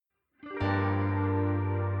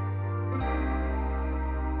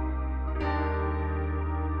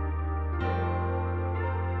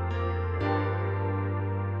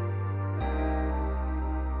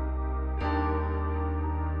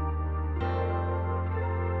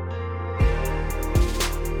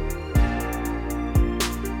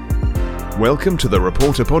Welcome to the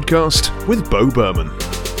Reporter Podcast with Bo Berman.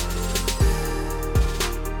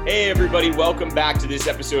 Hey everybody, welcome back to this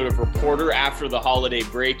episode of Reporter after the holiday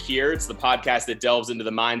break here. It's the podcast that delves into the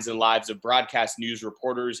minds and lives of broadcast news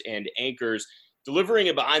reporters and anchors, delivering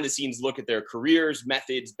a behind-the-scenes look at their careers,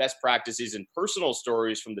 methods, best practices, and personal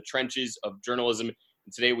stories from the trenches of journalism.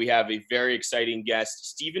 And today we have a very exciting guest,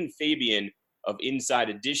 Stephen Fabian of Inside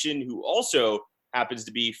Edition, who also happens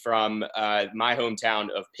to be from my hometown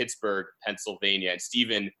of Pittsburgh, Pennsylvania. And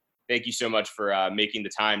Stephen, thank you so much for making the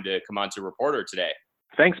time to come on to Reporter today.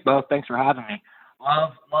 Thanks, Bo. Thanks for having me.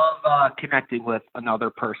 Love connecting with another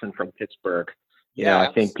person from Pittsburgh. You know,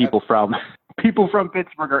 I think people from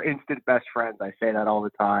Pittsburgh are instant best friends. I say that all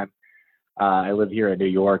the time. I live here in New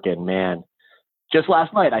York, and man, just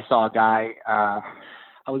last night I saw a guy. I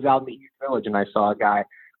was out in the East Village, and I saw a guy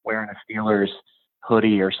wearing a Steelers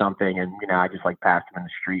hoodie or something, and I just passed him in the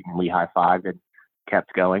street, and we high-fived and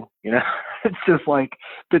kept going. It's just like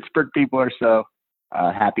Pittsburgh people are so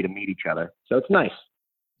happy to meet each other, so it's nice.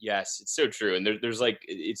 Yes, it's so true. And there's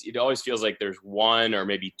it always feels like there's 1 or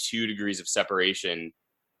maybe 2 degrees of separation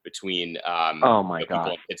between people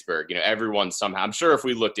in Pittsburgh. Everyone somehow, I'm sure if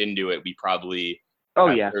we looked into it, we probably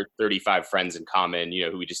have 35 friends in common,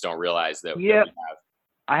 who we just don't realize that, that we have.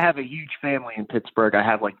 I have a huge family in Pittsburgh. I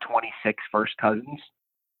have 26 first cousins.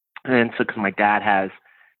 And so, because my dad has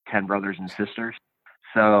 10 brothers and sisters.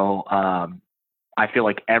 So, I feel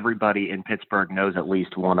like everybody in Pittsburgh knows at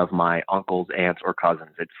least one of my uncles, aunts, or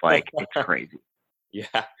cousins. It's it's crazy.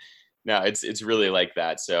 Yeah, no, it's really like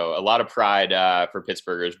that. So a lot of pride for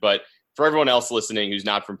Pittsburghers, but for everyone else listening who's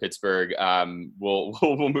not from Pittsburgh, we'll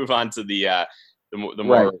move on to the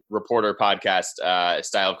more reporter podcast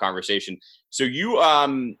style of conversation. So you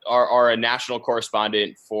are a national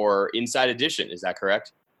correspondent for Inside Edition. Is that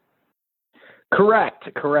correct?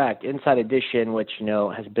 Correct. Inside Edition, which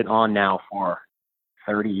has been on now for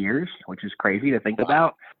 30 years, which is crazy to think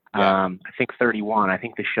about. I think 31. I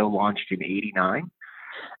think the show launched in 89.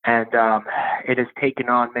 And it has taken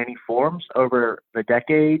on many forms over the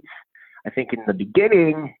decades. I think in the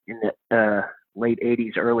beginning, in the late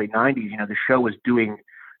 80s, early 90s, the show was doing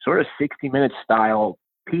sort of 60-minute style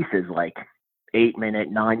pieces, like 8-minute,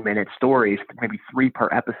 9-minute stories, maybe 3 per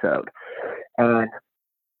episode. And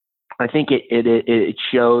I think it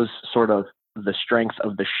shows sort of the strengths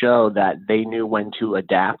of the show, that they knew when to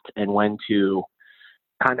adapt and when to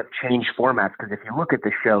kind of change formats. Because if you look at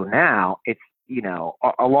the show now, it's,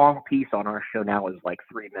 a long piece on our show now is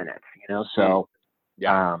 3 minutes, so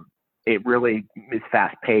it really is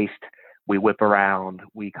fast paced. We whip around,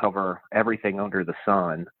 we cover everything under the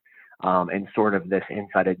sun, in sort of this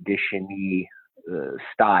Inside Edition-y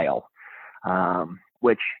style,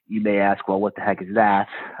 which you may ask, well, what the heck is that?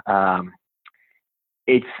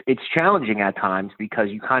 It's challenging at times, because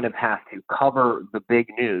you kind of have to cover the big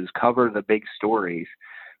news, cover the big stories,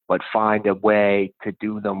 but find a way to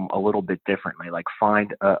do them a little bit differently, like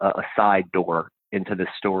find a side door into the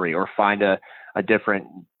story, or find a different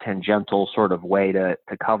tangential sort of way to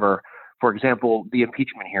cover, for example, the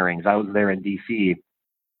impeachment hearings. I was there in D.C.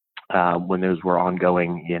 When those were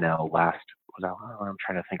ongoing, I'm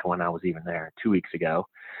trying to think of when I was even there, 2 weeks ago,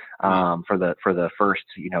 for the first,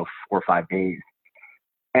 4 or 5 days.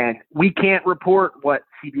 And we can't report what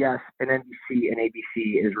CBS and NBC and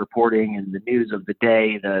ABC is reporting in the news of the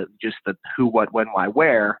day, the who, what, when, why,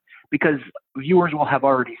 where, because viewers will have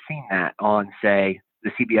already seen that on, say,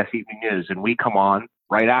 the CBS Evening News, and we come on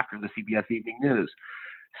right after the CBS Evening News.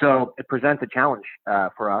 So it presents a challenge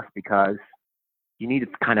for us, because you need to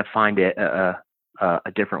kind of find a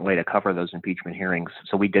different way to cover those impeachment hearings.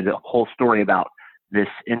 So we did a whole story about this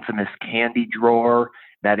infamous candy drawer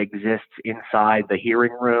that exists inside the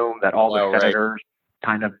hearing room that all the senators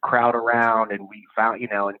kind of crowd around. And we found,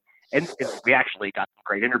 and we actually got some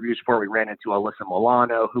great interviews for it. We ran into Alyssa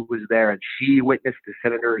Milano, who was there, and she witnessed the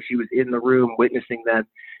senators. She was in the room witnessing them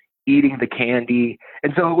eating the candy.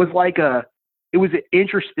 And so it was it was an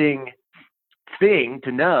interesting thing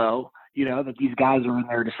to know, that these guys are in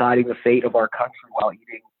there deciding the fate of our country while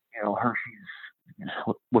eating, Hershey's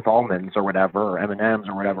with almonds or whatever, or M&Ms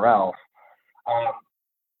or whatever else.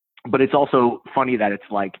 But it's also funny that it's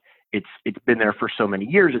been there for so many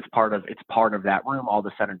years. It's part of that room. All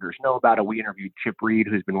the senators know about it. We interviewed Chip Reed,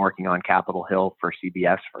 who's been working on Capitol Hill for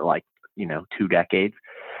CBS for 2 decades.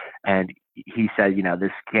 And he said,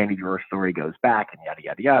 this candy drawer story goes back, and yada,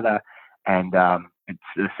 yada, yada. And it's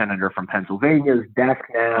the senator from Pennsylvania's desk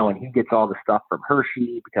now, and he gets all the stuff from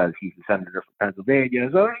Hershey because he's the senator from Pennsylvania.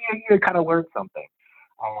 So you kind of learn something.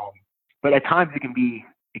 But at times it can be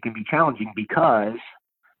challenging, because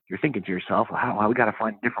you're thinking to yourself, how we got to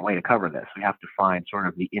find a different way to cover this. We have to find sort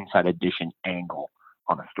of the Inside Edition angle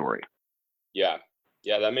on a story. Yeah.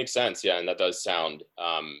 Yeah, that makes sense. Yeah. And that does sound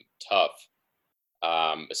tough.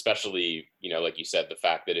 Especially, like you said, the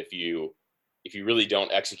fact that if you really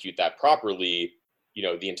don't execute that properly,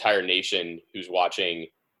 the entire nation who's watching,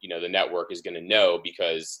 the network is going to know,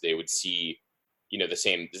 because they would see, the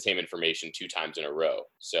same information 2 times in a row.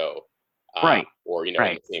 So, Right. Or,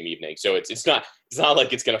 Right. in the same evening. So it's not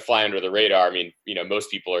like it's going to fly under the radar. I mean, most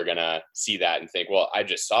people are going to see that and think, well, I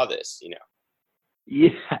just saw this, Yeah,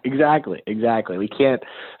 exactly. We can't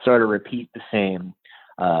sort of repeat the same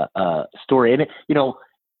story. And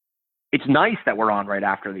it's nice that we're on right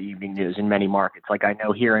after the evening news in many markets. Like I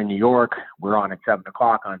know here in New York, we're on at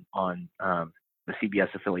 7:00 on the CBS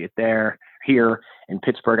affiliate there. Here in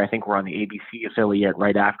Pittsburgh, I think we're on the ABC affiliate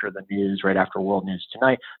right after the news, right after World News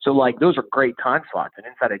Tonight. So like those are great time slots, and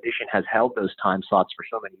Inside Edition has held those time slots for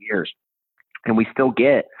so many years, and we still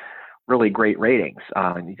get really great ratings.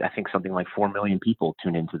 I think something like 4 million people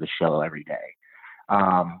tune into the show every day,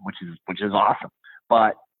 which is awesome.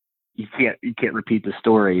 But you can't repeat the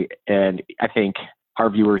story, and I think our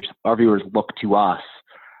viewers look to us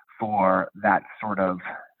for that sort of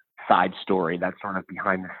side story, that sort of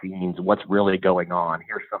behind the scenes, what's really going on.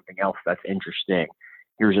 Here's something else that's interesting.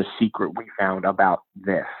 Here's a secret we found about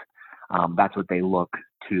this. That's what they look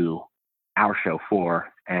to our show for,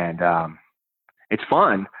 and it's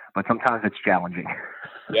fun, but sometimes it's challenging.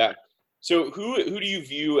 Yeah. So who do you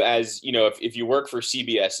view as, if you work for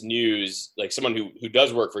CBS News, like someone who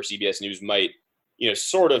does work for CBS News might,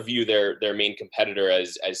 sort of view their main competitor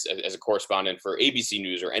as a correspondent for ABC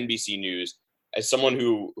News or NBC News, as someone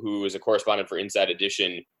who is a correspondent for Inside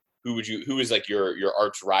Edition, who is like your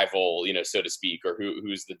arch rival, so to speak, or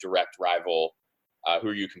who's the direct rival? Who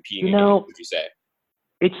are you competing against, would you say?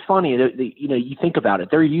 It's funny that you think about it.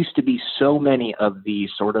 There used to be so many of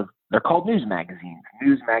these sort of, they're called news magazine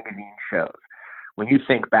shows. When you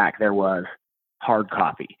think back, there was Hard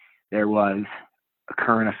Copy, there was A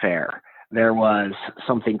Current Affair, there was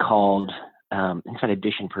something called Inside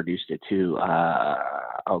Edition produced it too.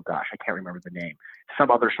 Oh gosh, I can't remember the name.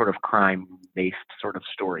 Some other sort of crime-based sort of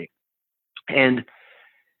story, and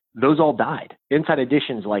those all died. Inside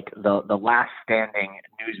Edition's like the last standing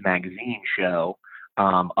news magazine show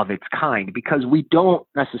of its kind, because we don't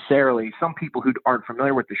necessarily, some people who aren't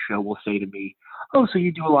familiar with the show will say to me, oh, so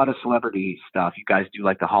you do a lot of celebrity stuff. You guys do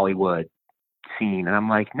like the Hollywood scene. And I'm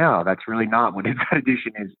like, no, that's really not what Inside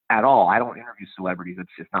Edition is at all. I don't interview celebrities. It's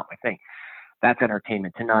just not my thing. That's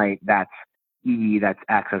Entertainment Tonight. That's E! That's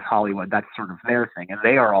Access Hollywood. That's sort of their thing. And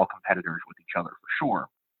they are all competitors with each other for sure.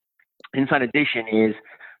 Inside Edition is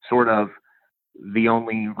sort of the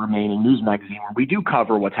only remaining news magazine where we do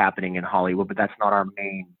cover what's happening in Hollywood, but that's not our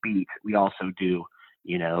main beat. We also do,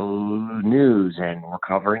 news, and we're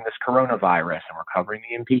covering this coronavirus, and we're covering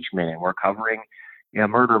the impeachment, and we're covering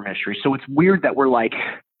murder mystery. So it's weird that we're like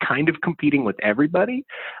kind of competing with everybody.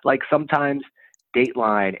 Like sometimes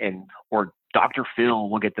Dateline or Dr. Phil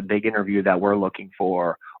will get the big interview that we're looking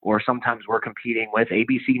for, or sometimes we're competing with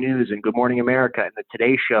ABC News and Good Morning America and the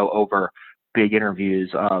Today Show over big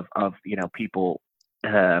interviews of people who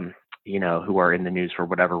are in the news for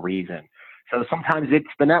whatever reason. So sometimes it's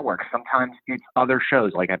the network, sometimes it's other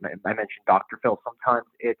shows, like I mentioned Dr. Phil. Sometimes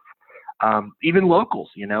it's even locals,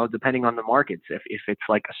 depending on the markets. If it's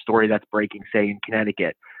like a story that's breaking, say in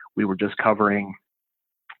Connecticut, we were just covering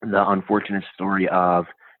the unfortunate story of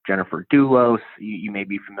Jennifer Dulos. You may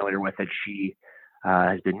be familiar with it. She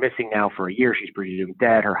has been missing now for a year. She's presumed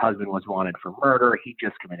dead. Her husband was wanted for murder. He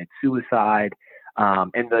just committed suicide.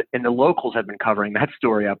 And the locals have been covering that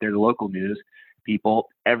story out there, the local news people.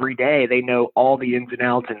 Every day they know all the ins and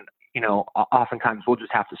outs, and oftentimes we'll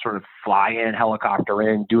just have to sort of fly in, helicopter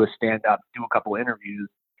in, do a stand-up, do a couple of interviews,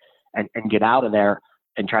 and get out of there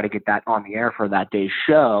and try to get that on the air for that day's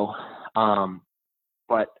show.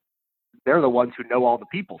 But they're the ones who know all the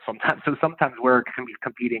people sometimes. So sometimes we're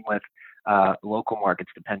competing with local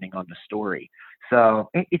markets depending on the story. So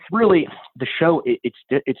it's really the show.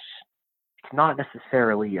 It's not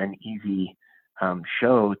necessarily an easy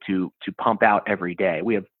show to pump out every day.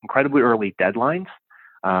 We have incredibly early deadlines.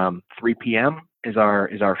 3 p.m. is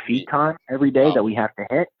our feed time every day that we have to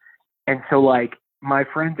hit. And so like my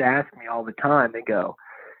friends ask me all the time, they go,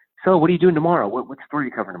 so what are you doing tomorrow? What story are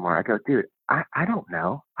you covering tomorrow? I go, dude, I don't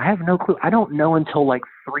know. I have no clue. I don't know until like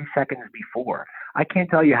 3 seconds before. I can't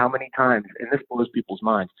tell you how many times, and this blows people's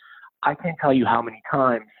minds, I can't tell you how many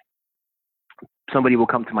times somebody will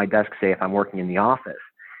come to my desk, say if I'm working in the office,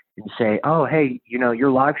 and say, oh, hey,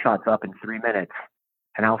 your live shot's up in 3 minutes.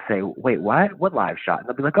 And I'll say, wait, what? What live shot? And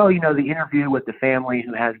they'll be like, oh, the interview with the family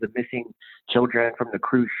who has the missing children from the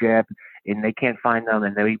cruise ship, and they can't find them.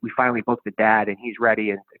 And then we finally booked the dad, and he's ready,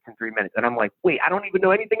 and it's in 3 minutes. And I'm like, wait, I don't even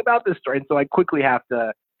know anything about this story. And so I quickly have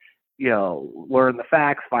to, learn the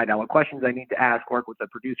facts, find out what questions I need to ask, work with the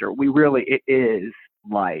producer. It is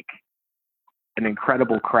like an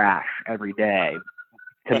incredible crash every day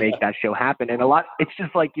to make that show happen. And it's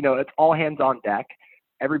just like, it's all hands on deck.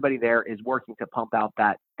 Everybody there is working to pump out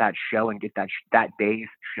that show and get that day's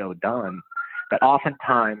show done. But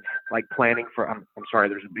oftentimes, like planning for, I'm sorry,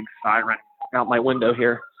 there's a big siren out my window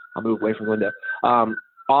here. I'll move away from the window.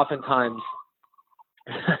 Oftentimes,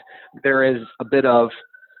 there is a bit of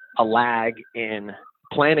a lag in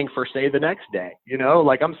planning for, say, the next day.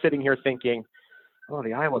 Like I'm sitting here thinking, oh,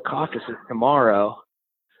 the Iowa caucus is tomorrow.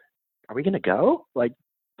 Are we going to go? Like,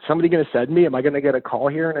 somebody going to send me? Am I going to get a call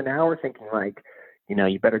here in an hour thinking like,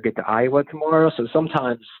 you better get to Iowa tomorrow? So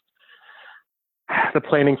sometimes the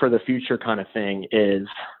planning for the future kind of thing is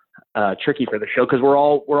tricky for the show because we're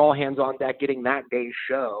all hands on deck getting that day's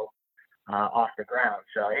show off the ground.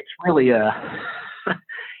 So it's really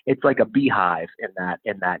it's like a beehive in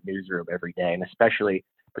that newsroom every day, and especially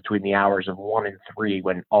between the hours of 1 and 3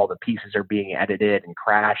 when all the pieces are being edited and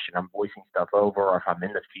crashed and I'm voicing stuff over, or if I'm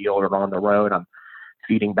in the field or on the road, I'm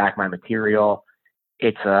feeding back my material.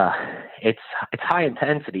 It's high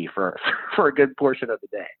intensity for a good portion of the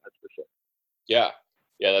day. That's for sure. Yeah,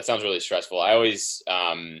 that sounds really stressful. I always,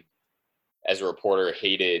 as a reporter,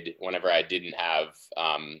 hated whenever I didn't have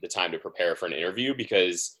the time to prepare for an interview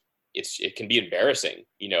because it can be embarrassing.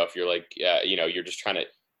 If you're like, you're just trying to,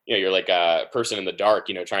 you're like a person in the dark,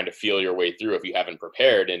 trying to feel your way through if you haven't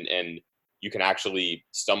prepared, and you can actually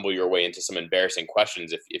stumble your way into some embarrassing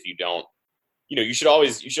questions if you don't. You should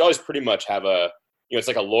always pretty much have it's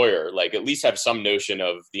like a lawyer, like at least have some notion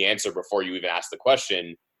of the answer before you even ask the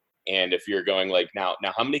question. And if you're going like, now,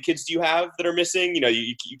 how many kids do you have that are missing?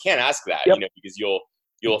 You can't ask that, Yep. Because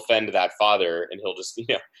you'll offend that father and he'll just,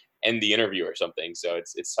 end the interview or something. So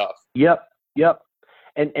it's tough. Yep.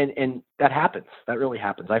 And that happens. That really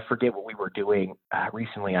happens. I forget what we were doing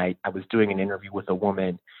recently. I was doing an interview with a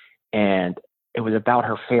woman, and it was about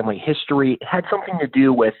her family history. It had something to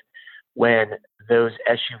do with when those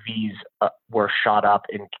SUVs were shot up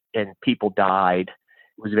and people died.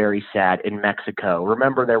 It was very sad in Mexico.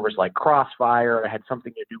 Remember, there was like crossfire. It had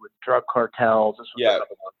something to do with drug cartels. This was another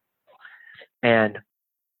one. And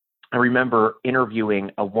I remember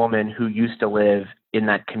interviewing a woman who used to live in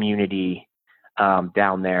that community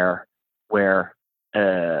down there where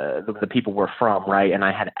the people were from, right? And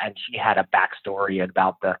she had a backstory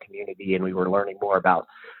about the community, and we were learning more about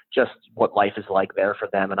just what life is like there for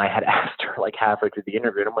them. And I had asked her like halfway through the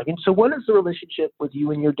interview, and I'm like, and so what is the relationship with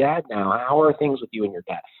you and your dad now? How are things with you and your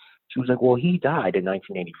dad? She was like, well, he died in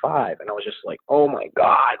 1985. And I was just like, oh my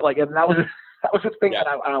God. Like, and that was the thing that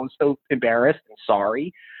I was so embarrassed and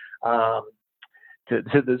sorry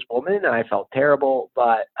to this woman. And I felt terrible,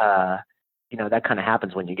 but that kind of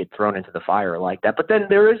happens when you get thrown into the fire like that. But then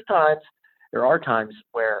there are times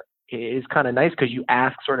where it is kind of nice because you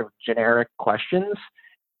ask sort of generic questions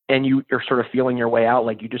and you're sort of feeling your way out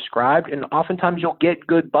like you described. And oftentimes you'll get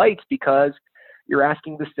good bites because you're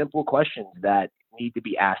asking the simple questions that need to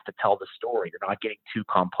be asked to tell the story. You're not getting too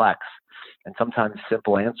complex. And sometimes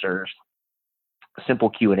simple answers, simple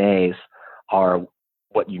Q&As are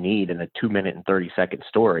what you need in a 2-minute and 30-second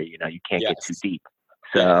story. You can't get too deep.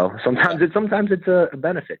 So sometimes it's a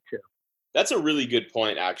benefit too. That's a really good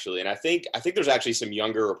point, actually. And I think there's actually some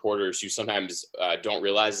younger reporters who sometimes don't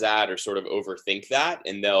realize that or sort of overthink that.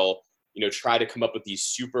 And they'll, try to come up with these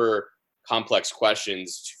super complex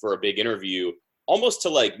questions for a big interview, almost to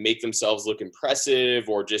like make themselves look impressive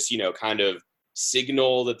or just, kind of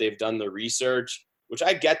signal that they've done the research, which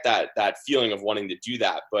I get that feeling of wanting to do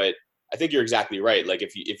that. But I think you're exactly right. Like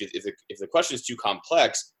if the question is too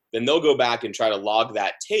complex, then they'll go back and try to log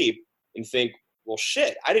that tape and think, well,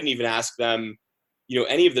 shit, I didn't even ask them,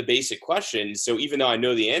 any of the basic questions. So even though I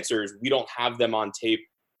know the answers, we don't have them on tape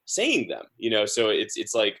saying them, so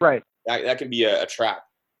it's like, right. That can be a trap.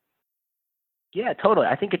 Yeah, totally.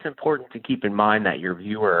 I think it's important to keep in mind that your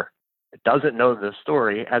viewer doesn't know the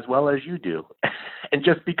story as well as you do. And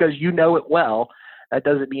just because you know it well, that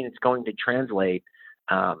doesn't mean it's going to translate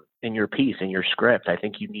in your piece, in your script. I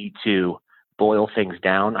think you need to boil things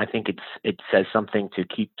down. I think it says something to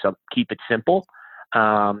keep it simple.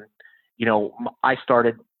 I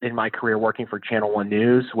started in my career working for Channel 1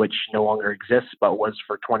 News, which no longer exists, but was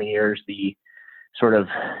for 20 years the sort of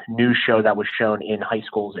news show that was shown in high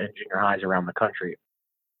schools and junior highs around the country.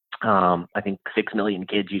 I think 6 million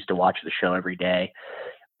kids used to watch the show every day.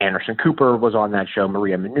 Anderson Cooper was on that show,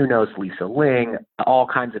 Maria Menounos, Lisa Ling, all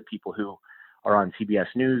kinds of people who are on CBS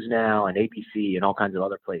News now and ABC and all kinds of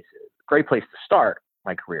other places. Great place to start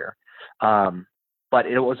my career. But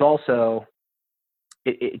it was also,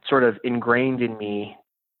 it sort of ingrained in me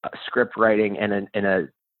script writing and a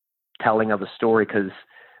telling of a story because,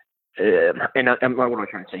 and what am I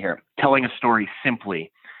trying to say here? Telling a story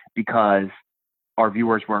simply because our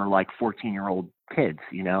viewers were like 14-year-old kids,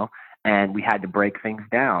 you know, and we had to break things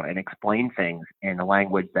down and explain things in a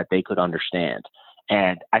language that they could understand.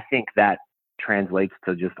 And I think that translates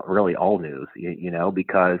to just really all news, you know,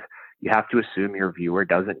 because you have to assume your viewer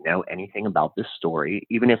doesn't know anything about this story,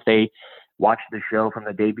 even if they watched the show from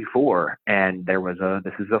the day before and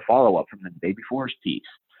this is a follow-up from the day before's piece.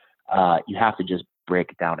 You have to just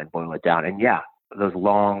break it down and boil it down. And yeah, those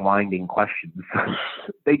long winding questions,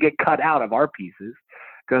 they get cut out of our pieces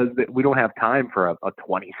because we don't have time for a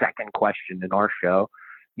 20-second question in our show.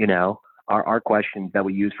 You know, our questions that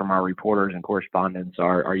we use from our reporters and correspondents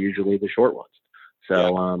are usually the short ones.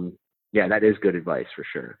 So, yeah, that is good advice for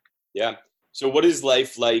sure. Yeah. So what is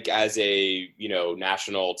life like as a, you know,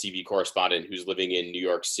 national TV correspondent who's living in New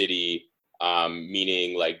York City?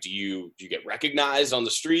 Meaning like, do you get recognized on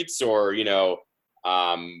the streets or, you know,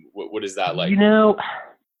 what is that like? You know,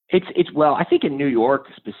 well, I think in New York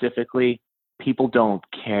specifically, people don't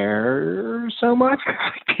care so much.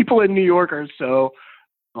 People in New York are so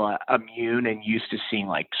immune and used to seeing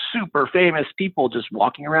like super famous people just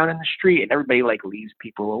walking around in the street, and everybody like leaves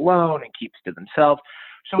people alone and keeps to themselves.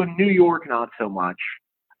 So in New York, not so much.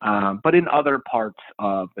 But in other parts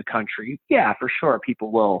of the country, yeah, for sure,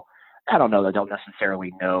 people will, I don't know, they don't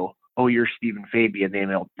necessarily know, oh, you're Stephen Fabian.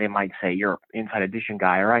 They might say you're Inside Edition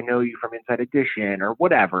guy, or I know you from Inside Edition, or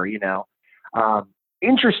whatever, you know.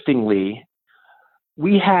 Interestingly,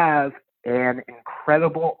 we have an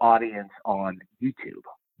incredible audience on YouTube.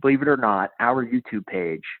 Believe it or not, our YouTube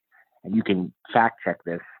page, and you can fact check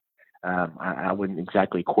this, I wouldn't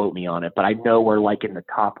exactly quote me on it, but I know we're like in the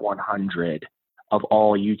top 100 of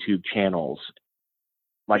all YouTube channels,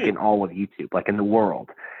 like in all of YouTube, like in the world.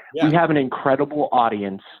 Yeah. We have an incredible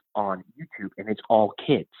audience on YouTube, and it's all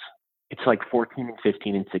kids. It's like 14 and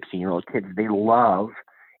 15 and 16-year-old kids. They love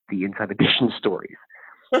the Inside Edition stories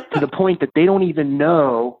to the point that they don't even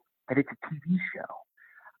know that it's a TV show.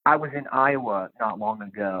 I was in Iowa not long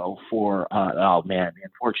ago for, the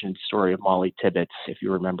unfortunate story of Molly Tibbetts. If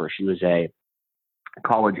you remember, she was a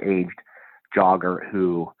college-aged jogger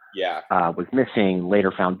who was missing,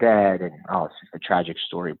 later found dead, and it's just a tragic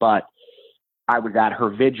story. But I was at her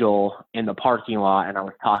vigil in the parking lot, and I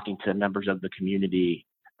was talking to members of the community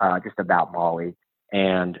just about Molly.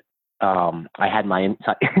 And I had my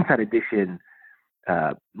Inside Edition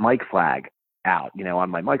mic flag out, you know, on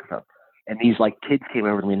my microphone. And these like kids came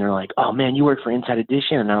over to me and they're like, "Oh man, you work for Inside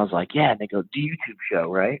Edition?" And I was like, "Yeah." And they go, "The YouTube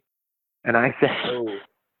show, right?" And I said,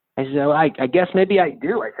 well, I guess maybe I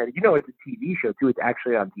do. I said, "You know, it's a TV show too. It's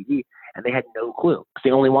actually on TV." And they had no clue because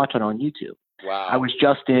they only watch it on YouTube. Wow. I was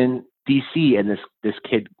just in DC, and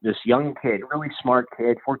this young kid, really smart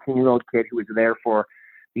kid, 14-year-old kid who was there for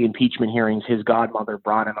the impeachment hearings. His godmother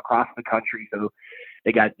brought him across the country, so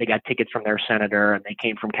they got tickets from their senator, and they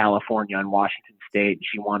came from California and Washington State, and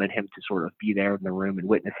she wanted him to sort of be there in the room and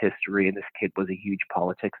witness history. And this kid was a huge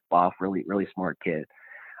politics buff, really, really smart kid.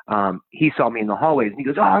 He saw me in the hallways, and he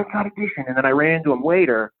goes, "Oh, Inside Edition." And then I ran into him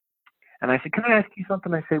later, and I said, "Can I ask you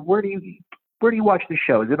something?" I said, Where do you watch the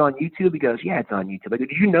show? Is it on YouTube?" He goes, "Yeah, it's on YouTube." I go,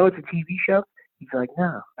 "Did you know it's a TV show?" He's like,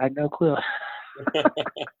 "No, I had no clue."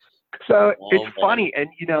 So it's funny. And,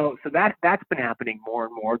 you know, so that's been happening more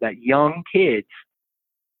and more, that young kids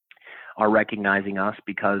are recognizing us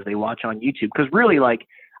because they watch on YouTube. Because really, like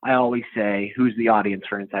I always say, who's the audience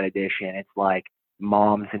for Inside Edition? It's like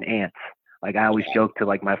moms and aunts. Like I always joke to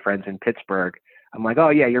like my friends in Pittsburgh. I'm like, "Oh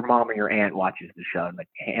yeah, your mom or your aunt watches the show." And like,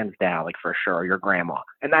 hands down, like for sure, your grandma.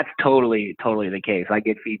 And that's totally the case. I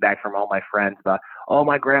get feedback from all my friends about, "Oh,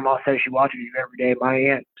 my grandma says she watches you every day. My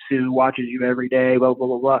Aunt Sue watches you every day, blah, blah,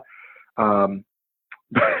 blah, blah."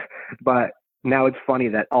 But now it's funny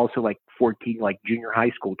that also like 14, like junior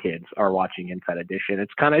high school kids are watching Inside Edition.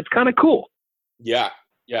 It's kind of cool. Yeah,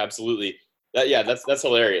 absolutely. That's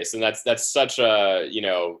hilarious. And that's such a, you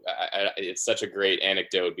know, it's such a great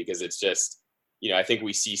anecdote because it's just, you know, I think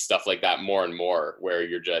we see stuff like that more and more where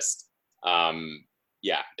you're just,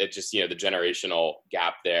 it just, you know, the generational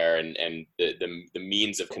gap there and the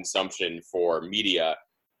means of consumption for media.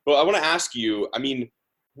 But I want to ask you, I mean,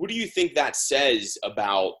 what do you think that says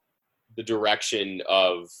about the direction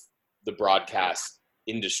of the broadcast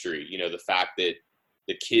industry? You know, the fact that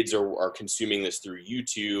the kids are consuming this through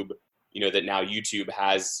YouTube. that now YouTube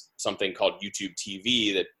has something called YouTube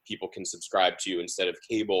TV that people can subscribe to instead of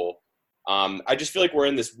cable. I just feel like we're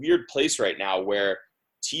in this weird place right now where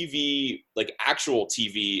TV, like actual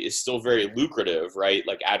TV, is still very lucrative, right?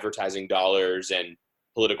 Like advertising dollars and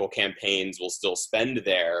political campaigns will still spend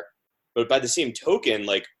there. But by the same token,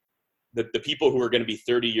 like the people who are going to be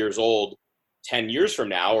 30 years old 10 years from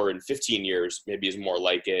now, or in 15 years, maybe is more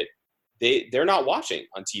like it, they're not watching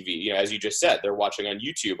on TV. As you just said, they're watching on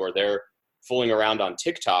YouTube or they're fooling around on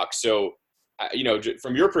TikTok. So,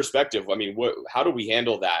 from your perspective, I mean, how do we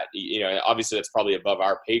handle that? Obviously that's probably above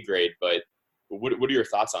our pay grade, but what are your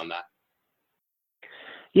thoughts on that?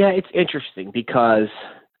 Yeah, it's interesting because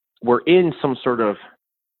we're in some sort of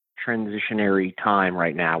transitionary time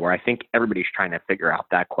right now where I think everybody's trying to figure out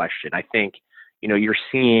that question. I think, you're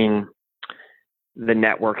seeing the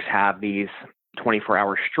networks have these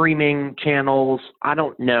 24-hour streaming channels. I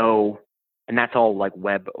don't know, and that's all like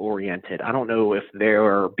web oriented. I don't know if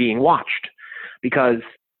they're being watched because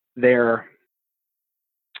they're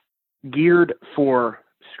geared for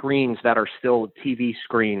screens that are still TV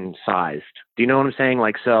screen sized. Do you know what I'm saying?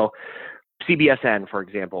 Like, so CBSN, for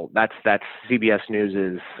example, that's CBS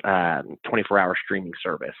News's 24-hour streaming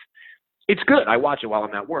service. It's good. I watch it while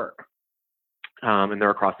I'm at work. And they're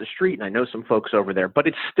across the street, and I know some folks over there, but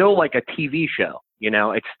it's still like a TV show.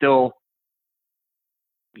 It's still,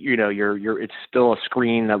 it's still a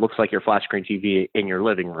screen that looks like your flat screen TV in your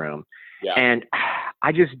living room. Yeah. And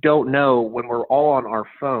I just don't know, when we're all on our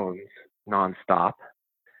phones nonstop,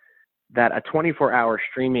 that a 24-hour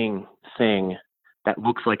streaming thing that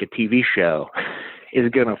looks like a TV show is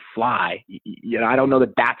going to fly. I don't know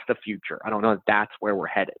that that's the future. I don't know that that's where we're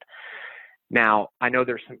headed. Now, I know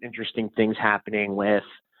there's some interesting things happening with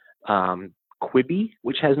Quibi,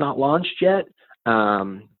 which has not launched yet.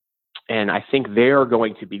 And I think they're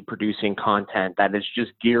going to be producing content that is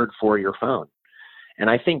just geared for your phone. And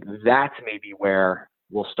I think that's maybe where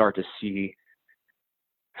we'll start to see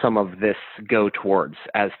some of this go towards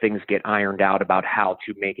as things get ironed out about how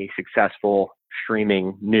to make a successful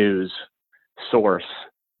streaming news source.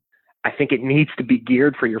 I think it needs to be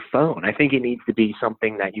geared for your phone. I think it needs to be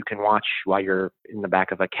something that you can watch while you're in the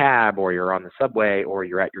back of a cab, or you're on the subway, or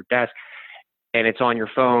you're at your desk, and it's on your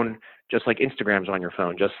phone, just like Instagram's on your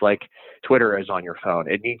phone, just like Twitter is on your phone.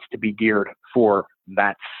 It needs to be geared for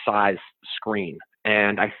that size screen.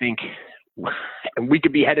 And I think we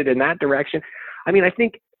could be headed in that direction. I mean,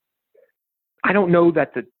 I don't know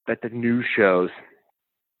that the news shows,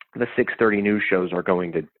 the 6:30 news shows, are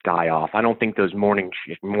going to die off. I don't think those morning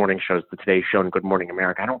shows, the Today Show and Good Morning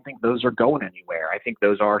America, I don't think those are going anywhere. I think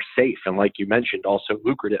those are safe and, like you mentioned, also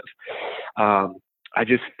lucrative. I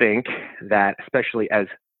just think that, especially as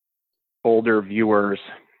older viewers,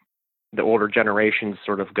 the older generations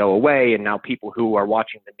sort of go away, and now people who are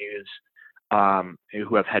watching the news,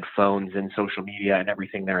 who have had phones and social media and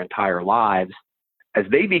everything their entire lives, as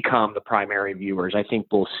they become the primary viewers, I think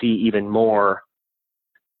we'll see even more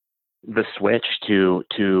the switch to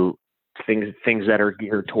things that are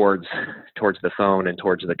geared towards the phone and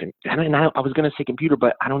towards the I was going to say computer,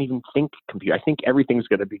 but I don't even think computer. I think everything's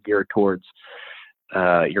going to be geared towards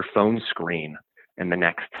your phone screen in the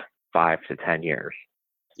next 5 to 10 years.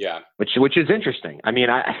 Yeah, which is interesting. I mean,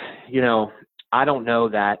 I don't know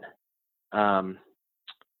that. I'm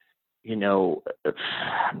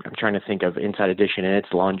trying to think of Inside Edition and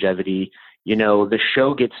its longevity. The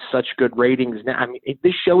show gets such good ratings now. I mean,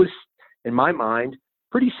 this show is, in my mind,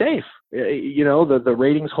 pretty safe. The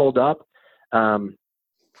ratings hold up.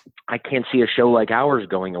 I can't see a show like ours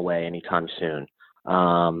going away anytime soon.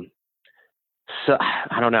 So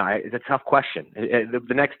I don't know. It's a tough question.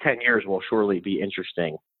 The next 10 years will surely be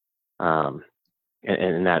interesting, on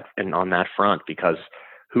that front, because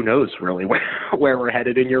who knows really where we're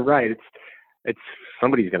headed. And you're right. It's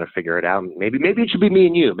somebody's going to figure it out. Maybe it should be me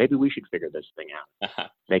and you. Maybe we should figure this thing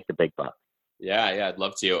out. Make the big buck. Yeah, I'd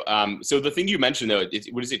love to. So the thing you mentioned, though,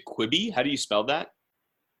 what is it, Quibi? How do you spell that?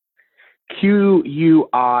 Quibi.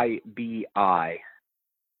 I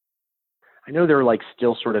know they're like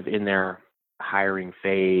still sort of in their hiring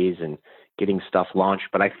phase and getting stuff launched,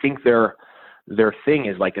 but I think their thing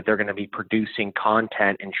is like that they're going to be producing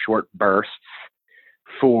content in short bursts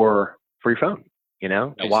for your phone,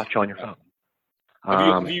 to watch on your phone.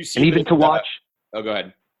 Have you seen and even to watch. Oh, go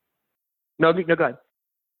ahead. No, go ahead.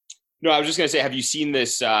 No, I was just going to say, have you seen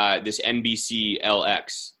this NBC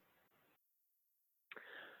LX?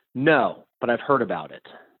 No, but I've heard about it.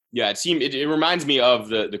 Yeah, it reminds me of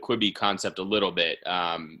the Quibi concept a little bit.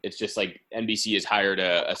 It's just like NBC has hired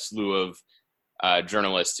a slew of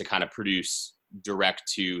journalists to kind of produce direct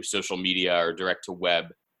to social media or direct to web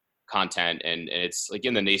content, and it's like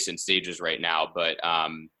in the nascent stages right now. But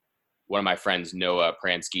one of my friends, Noah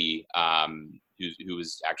Pransky, who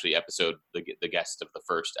was actually the guest of the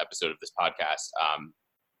first episode of this podcast,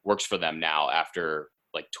 works for them now after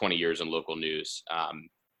like 20 years in local news.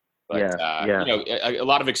 You know, a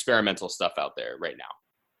lot of experimental stuff out there right now.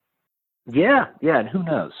 Yeah, and who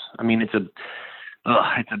knows? I mean, it's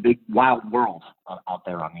a big wild world out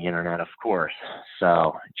there on the internet, of course.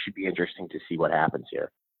 So it should be interesting to see what happens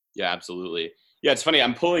here. Yeah, absolutely. Yeah, it's funny.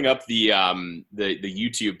 I'm pulling up the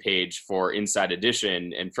YouTube page for Inside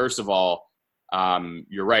Edition, and first of all,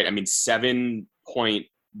 you're right. I mean, 7.12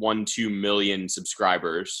 million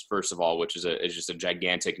subscribers. First of all, which is just a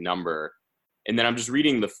gigantic number. And then I'm just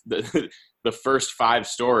reading the first 5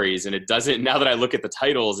 stories, and it doesn't. Now that I look at the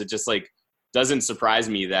titles, it just like doesn't surprise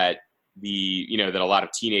me that that a lot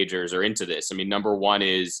of teenagers are into this. I mean, number one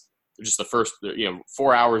is just the first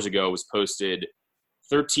 4 hours ago was posted.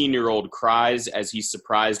 13-year-old cries as he's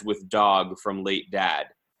surprised with dog from late dad.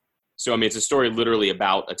 So, I mean, it's a story literally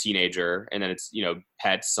about a teenager, and then it's,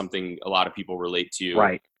 pets, something a lot of people relate to.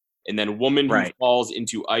 Right. And then woman who falls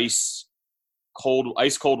into ice cold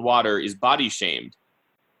water is body shamed,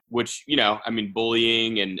 which, I mean,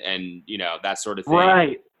 bullying and that sort of thing.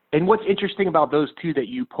 Right. And what's interesting about those two that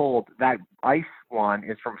you pulled, that ice one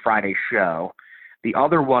is from Friday's show. The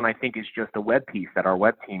other one, I think, is just a web piece that our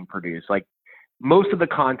web team produced. Like, most of the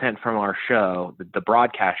content from our show, the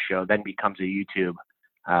broadcast show, then becomes a YouTube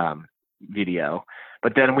video.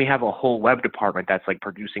 But then we have a whole web department that's like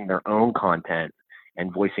producing their own content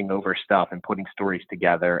and voicing over stuff and putting stories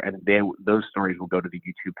together. And those stories will go to the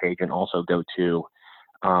YouTube page and also go to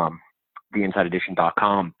the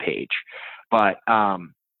InsideEdition.com page. But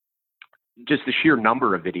just the sheer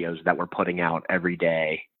number of videos that we're putting out every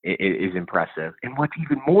day is impressive. And what's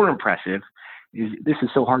even more impressive is, this is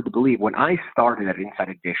so hard to believe, when I started at Inside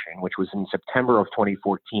Edition, which was in September of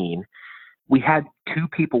 2014, we had 2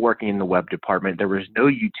 people working in the web department. There was no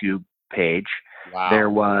YouTube page. Wow. There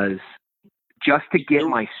was, just to get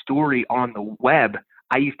my story on the web,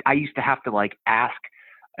 I used to have to like ask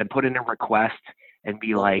and put in a request and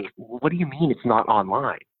be like, what do you mean it's not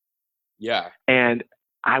online? Yeah. And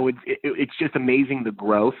it's just amazing the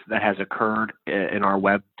growth that has occurred in our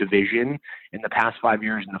web division in the past 5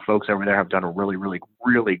 years, and the folks over there have done a really, really,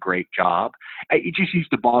 really great job. It just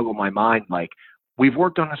used to boggle my mind. Like, we've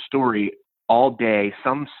worked on a story all day.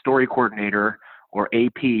 Some story coordinator or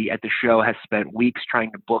AP at the show has spent weeks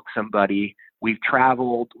trying to book somebody. We've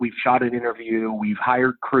traveled, we've shot an interview, we've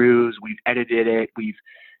hired crews, we've edited it, we've,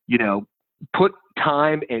 put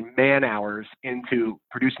time and man hours into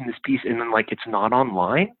producing this piece, and then like it's not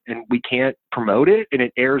online and we can't promote it, and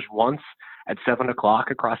it airs once at 7:00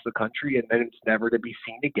 across the country, and then it's never to be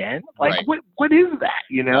seen again. Like, right. what is that?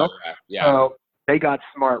 Yeah. So they got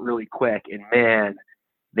smart really quick, and man,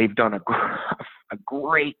 they've done a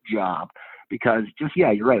great job, because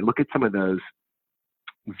you're right. Look at some of those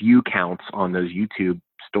view counts on those YouTube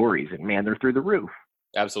stories, and man, they're through the roof.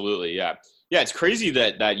 Absolutely. Yeah. Yeah. It's crazy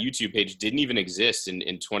that YouTube page didn't even exist in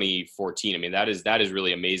 2014. I mean, that is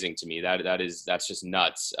really amazing to me. That's just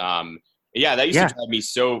nuts. That used to drive me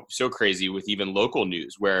so crazy with even local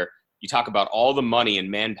news, where you talk about all the money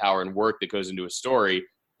and manpower and work that goes into a story,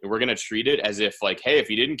 and we're going to treat it as if like, hey, if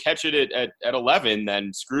you didn't catch it at 11,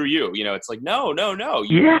 then screw you. It's like, no.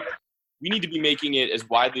 We need to be making it as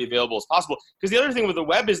widely available as possible. Because the other thing with the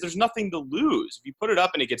web is there's nothing to lose. If you put it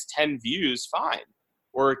up and it gets 10 views, fine.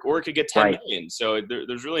 Or it could get 10 million. So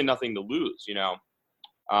there's really nothing to lose,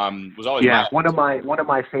 was always one of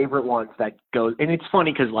my favorite ones that goes, and it's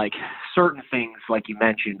funny because like certain things, like you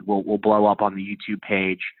mentioned, will blow up on the YouTube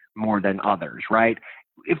page more than others, right?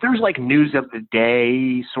 If there's like news of the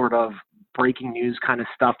day, sort of breaking news kind of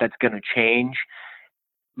stuff that's going to change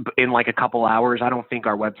in like a couple hours, I don't think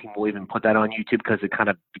our web team will even put that on YouTube, because it kind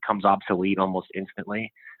of becomes obsolete almost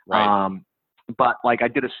instantly. Right. But like I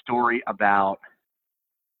did a story about,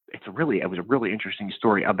 it was a really interesting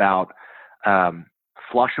story about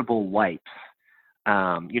flushable wipes,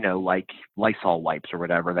 like Lysol wipes or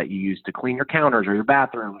whatever that you use to clean your counters or your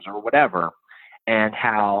bathrooms or whatever, and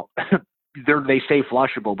how they say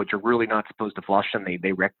flushable, but you're really not supposed to flush them.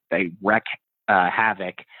 They wreak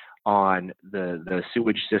havoc on the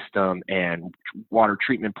sewage system and water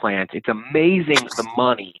treatment plants. It's amazing the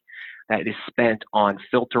money that is spent on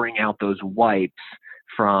filtering out those wipes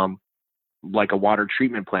from like a water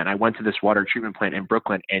treatment plant. I went to this water treatment plant in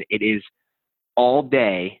Brooklyn, and it is all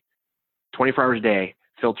day, 24 hours a day,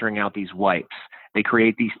 filtering out these wipes. They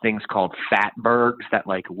create these things called fatbergs that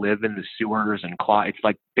like live in the sewers and claw. It's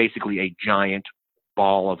like basically a giant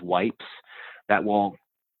ball of wipes that will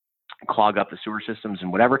clog up the sewer systems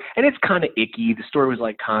and whatever. And it's kind of icky. The story was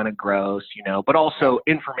like kind of gross, but also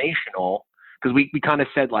informational, because we kind of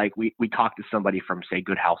said, like, we talked to somebody from, say,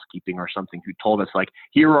 Good Housekeeping or something, who told us, like,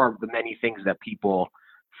 here are the many things that people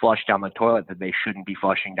flush down the toilet that they shouldn't be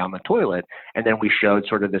flushing down the toilet. And then we showed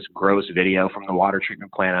sort of this gross video from the water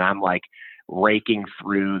treatment plant, and I'm like raking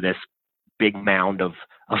through this big mound of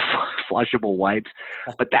flushable wipes.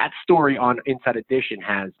 But that story on Inside Edition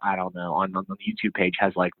has, I don't know, on the YouTube page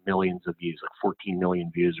has like millions of views, like 14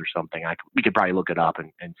 million views or something. We could probably look it up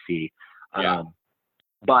and see. Yeah.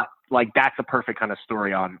 But like, that's a perfect kind of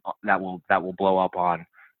story on that will blow up on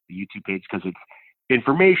the YouTube page, because it's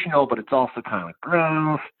informational, but it's also kind of like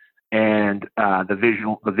gross, and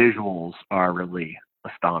the visuals are really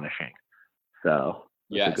astonishing. So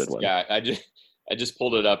that's a good one. Yeah, I just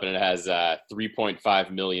pulled it up, and it has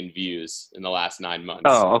 3.5 million views in the last 9 months.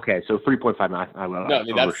 Oh, okay. So 3.5 million. No, I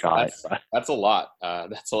mean, that's a lot.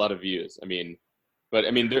 That's a lot of views. I mean, but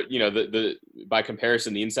I mean, there, the by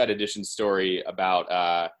comparison, the Inside Edition story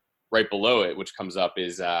about right below it, which comes up,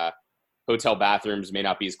 is hotel bathrooms may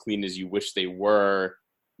not be as clean as you wish they were.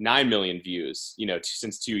 9 million views,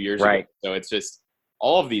 since 2 years ago. So it's just,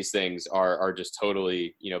 all of these things are just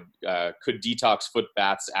totally, could detox foot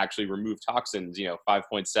baths actually remove toxins?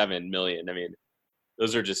 5.7 million. I mean,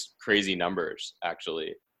 those are just crazy numbers,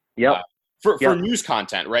 actually. Yep. For news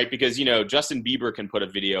content, right? Because, Justin Bieber can put a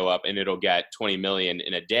video up and it'll get 20 million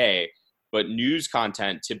in a day, but news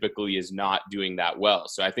content typically is not doing that well.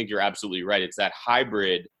 So I think you're absolutely right. It's that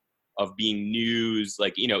hybrid of being news,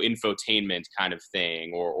 like, infotainment kind of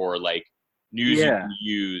thing, or like news you can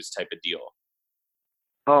use type of deal.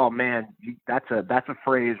 Oh man, that's a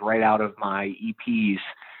phrase right out of my EP's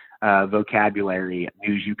vocabulary.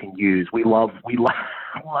 News you can use. We love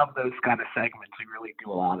those kind of segments. We really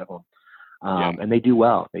do a lot of them, and they do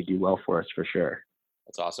well. They do well for us, for sure.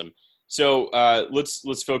 That's awesome. So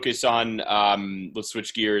let's focus on let's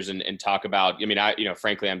switch gears and talk about. I mean,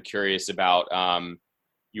 frankly, I'm curious about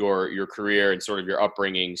your career and sort of your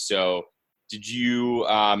upbringing. So did you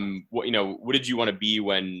what did you want to be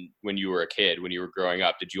when you were a kid, when you were growing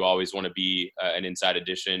up? Did you always want to be an Inside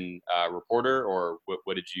Edition reporter, or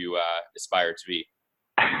what did you aspire to be?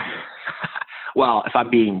 Well, if I'm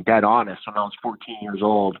being dead honest, when I was 14 years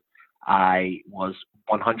old, I was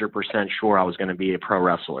 100% sure I was going to be a pro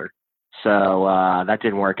wrestler. So that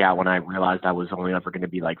didn't work out when I realized I was only ever going to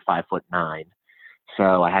be like 5'9".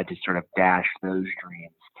 So I had to sort of dash those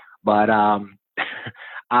dreams. But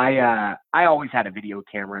I always had a video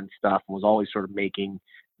camera and stuff, and was always sort of making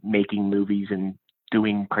movies and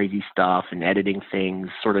doing crazy stuff and editing things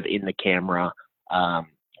sort of in the camera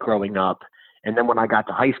growing up. And then when I got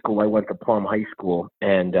to high school, I went to Plum High School,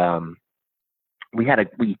 and we have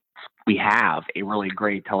a really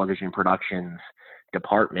great television productions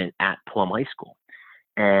department at Plum High School.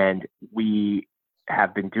 And we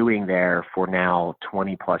have been doing there for now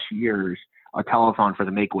 20 plus years a telethon for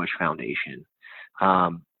the Make-A-Wish Foundation,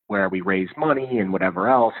 where we raised money and whatever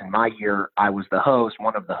else. And my year, I was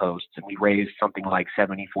one of the hosts, and we raised something like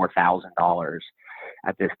 $74,000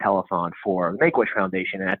 at this telethon for the Make-A-Wish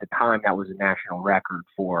Foundation. And at the time, that was a national record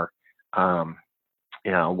for, a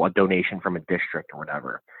donation from a district or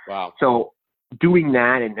whatever. Wow. So doing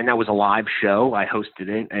that, and that was a live show. I hosted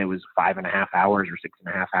it, and it was 5.5 hours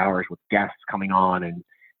or 6.5 hours with guests coming on, and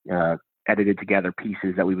edited together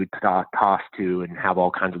pieces that we would toss to and have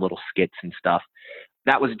all kinds of little skits and stuff.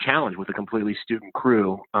 That was a challenge with a completely student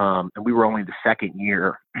crew. And we were only the second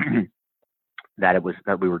year that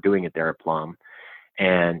we were doing it there at Plum.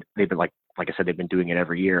 And they've been like I said, they've been doing it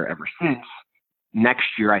every year ever since. Next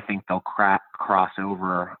year, I think they'll cross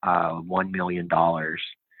over $1 million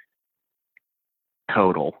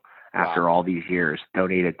total after all these years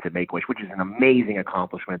donated to Make-A-Wish, which is an amazing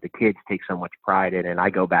accomplishment. The kids take so much pride in it, and I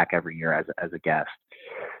go back every year as a guest.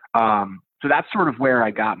 So that's sort of where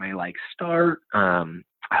I got my start,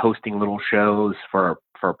 hosting little shows for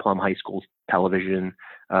Plum High School's television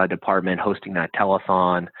department, hosting that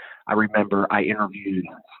telethon. I remember I interviewed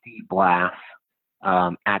Steve Blass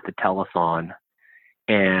at the telethon,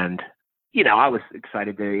 and I was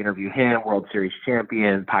excited to interview him, World Series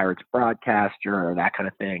champion, Pirates broadcaster, that kind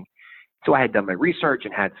of thing. So I had done my research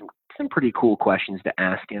and had some pretty cool questions to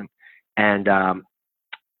ask him. And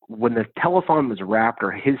when the telethon was wrapped,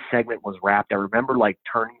 or his segment was wrapped, I remember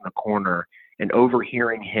turning the corner and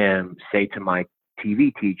overhearing him say to my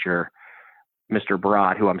TV teacher, Mr.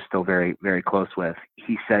 Barat, who I'm still very, very close with,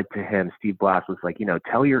 he said to him, Steve Blass was like,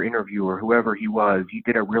 tell your interviewer, whoever he was, you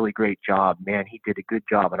did a really great job. Man, he did a good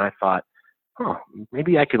job. And I thought,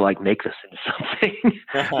 maybe I could make this into something.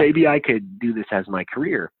 Maybe I could do this as my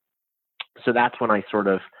career. So that's when I sort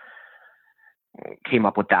of came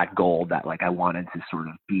up with that goal that like I wanted to sort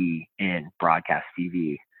of be in broadcast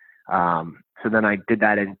TV. So then I did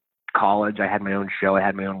that in college. I had my own show. I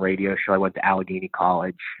had my own radio show. I went to Allegheny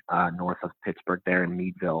College, north of Pittsburgh there in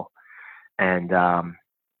Meadville. And,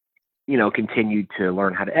 continued to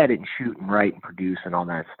learn how to edit and shoot and write and produce and all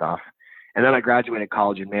that stuff. And then I graduated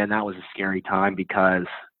college, and man, that was a scary time because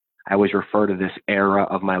I always refer to this era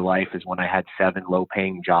of my life as when I had 7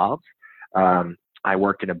 low-paying jobs. I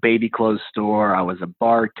worked in a baby clothes store. I was a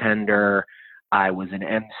bartender. I was an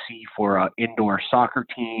MC for an indoor soccer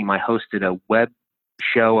team. I hosted a web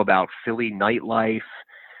show about Philly nightlife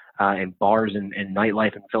and bars and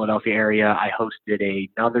nightlife in the Philadelphia area. I hosted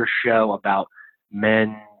another show about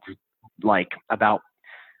men's,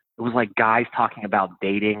 it was like guys talking about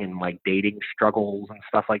dating and like dating struggles and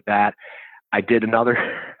stuff like that. I did another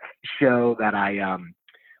show that I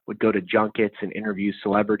would go to junkets and interview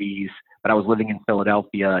celebrities, but I was living in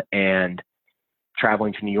Philadelphia and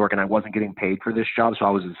traveling to New York, and I wasn't getting paid for this job. So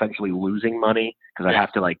I was essentially losing money because I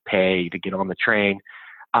have to like pay to get on the train.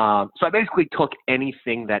 So I basically took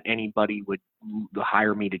anything that anybody would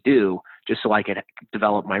hire me to do just so I could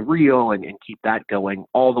develop my reel and keep that going,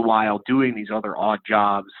 all the while doing these other odd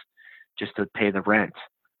jobs just to pay the rent.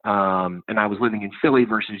 And I was living in Philly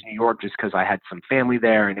versus New York just because I had some family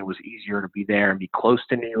there, and it was easier to be there and be close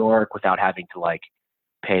to New York without having to like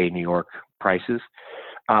pay New York prices.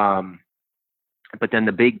 But then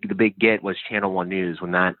the big get was Channel One News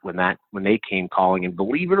when they came calling. And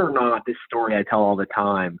believe it or not, this story I tell all the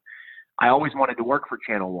time. I always wanted to work for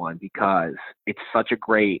Channel One because it's such a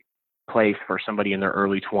great place for somebody in their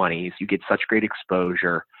early 20s. You get such great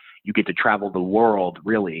exposure. You get to travel the world,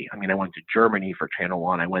 really. I mean, I went to Germany for Channel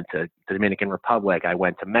One. I went to the Dominican Republic. I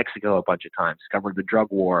went to Mexico a bunch of times, covered the drug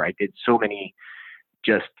war. I did so many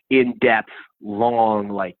just in-depth, long,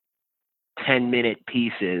 like 10-minute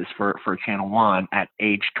pieces for Channel One at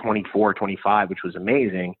age 24, 25, which was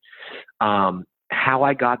amazing. How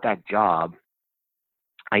I got that job,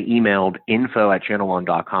 I emailed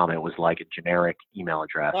info@channel1.com. It was like a generic email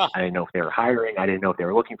address. I didn't know if they were hiring. I didn't know if they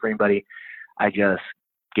were looking for anybody. I just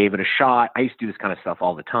gave it a shot. I used to do this kind of stuff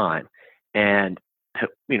all the time. And,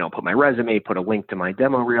 put my resume, put a link to my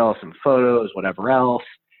demo reel, some photos, whatever else,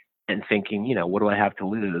 and thinking, what do I have to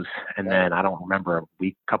lose? And then I don't remember,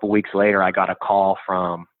 couple weeks later, I got a call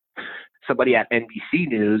from somebody at NBC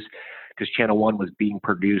News because Channel One was being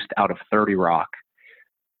produced out of 30 Rock.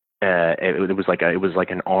 It was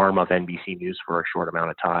like an arm of NBC News for a short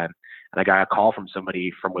amount of time. And I got a call from somebody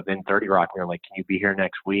from within 30 Rock. And they're like, can you be here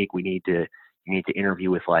next week? You need to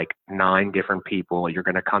interview with like 9 different people. You're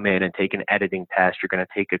going to come in and take an editing test. You're going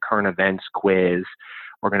to take a current events quiz.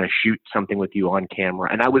 We're going to shoot something with you on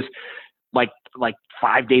camera. And I was like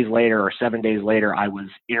 5 days later or 7 days later, I was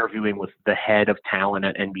interviewing with the head of talent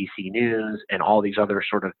at NBC News and all these other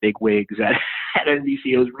sort of bigwigs at NBC.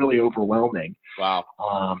 It was really overwhelming.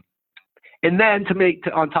 Wow. And then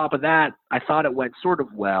on top of that, I thought it went sort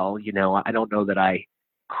of well. I don't know that I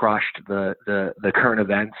crushed the current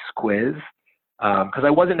events quiz. Because I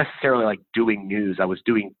wasn't necessarily like doing news. I was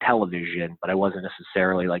doing television, but I wasn't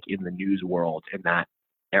necessarily like in the news world in that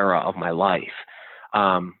era of my life.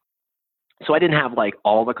 So I didn't have like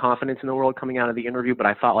all the confidence in the world coming out of the interview, but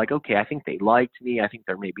I thought like, okay, I think they liked me. I think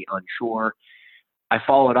they're maybe unsure. I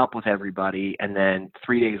followed up with everybody. And then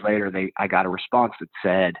 3 days later, I got a response that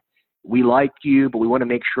said, we liked you, but we want to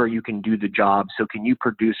make sure you can do the job. So can you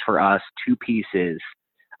produce for us 2 pieces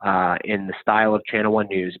in the style of Channel One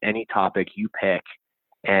News, any topic you pick,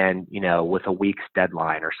 and, with a week's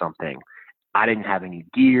deadline or something. I didn't have any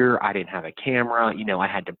gear. I didn't have a camera. I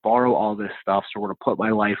had to borrow all this stuff, sort of put my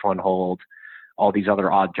life on hold, all these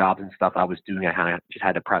other odd jobs and stuff I was doing. I just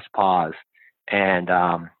had to press pause and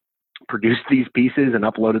produced these pieces and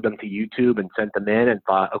uploaded them to YouTube and sent them in and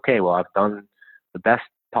thought, okay, well, I've done the best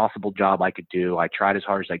possible job I could do. I tried as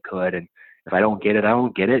hard as I could. And if I don't get it, I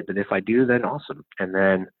don't get it. But if I do, then awesome. And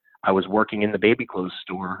then I was working in the baby clothes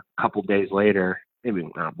store a couple days later, maybe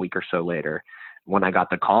a week or so later, when I got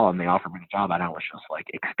the call and they offered me the job. I was just like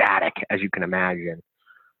ecstatic, as you can imagine,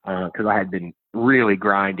 because I had been really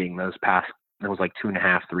grinding those past, it was like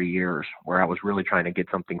 2.5, 3 years where I was really trying to get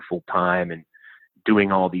something full time and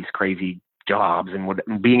doing all these crazy jobs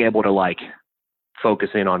and being able to like focus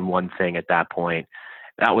in on one thing at that point.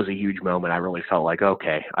 That was a huge moment. I really felt like,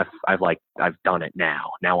 okay, I've done it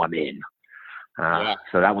now. Now I'm in.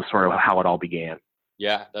 So that was sort of how it all began.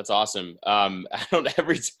 Yeah, that's awesome.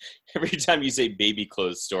 Every time you say baby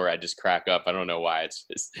clothes store, I just crack up. I don't know why. It's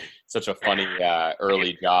just such a funny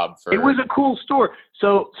early job for. It was a cool store.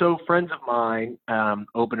 So friends of mine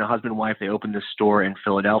opened, a husband and wife. They opened this store in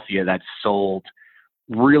Philadelphia that sold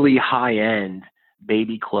really high end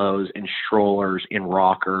baby clothes and strollers and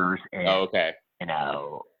rockers and okay.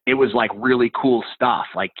 it was like really cool stuff.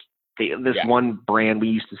 Like this one brand we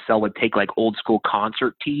used to sell would take like old school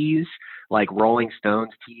concert tees, like Rolling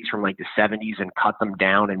Stones tees from like the 70s, and cut them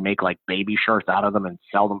down and make like baby shirts out of them and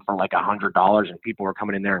sell them for like $100, and people were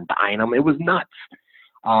coming in there and buying them. It was nuts.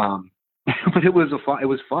 But it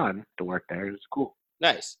was fun to work there. It was cool.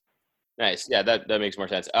 Nice. Yeah, that makes more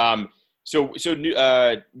sense. So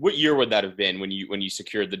what year would that have been when you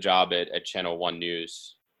secured the job at Channel One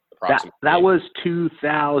News? Approximately. That was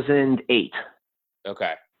 2008.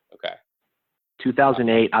 Okay.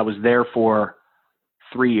 2008. I was there for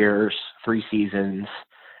 3 years, 3 seasons,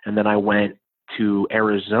 and then I went to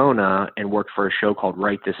Arizona and worked for a show called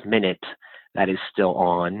Right This Minute that is still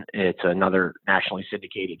on. It's another nationally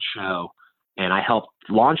syndicated show, and I helped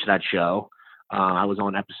launch that show. I was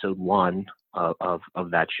on episode 1 of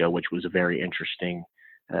that show, which was a very interesting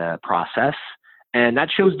process. And that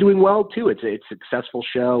show's doing well too. It's a successful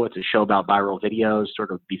show. It's a show about viral videos,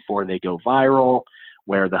 sort of before they go viral,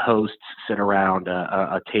 where the hosts sit around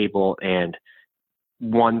a table, and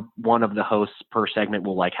one of the hosts per segment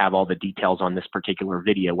will like have all the details on this particular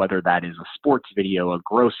video, whether that is a sports video, a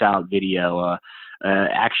gross out video, a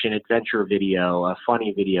action adventure video, a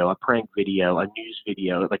funny video, a prank video, a news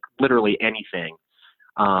video, like literally anything.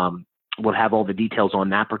 We'll have all the details on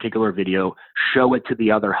that particular video, show it to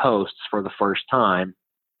the other hosts for the first time.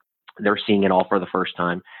 They're seeing it all for the first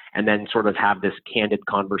time, and then sort of have this candid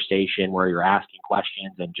conversation where you're asking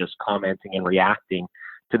questions and just commenting and reacting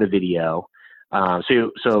to the video.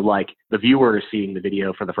 So like the viewer is seeing the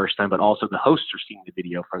video for the first time, but also the hosts are seeing the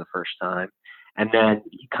video for the first time. And then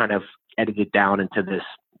you kind of edit it down into this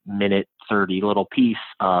minute 30 little piece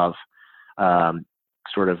of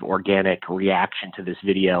sort of organic reaction to this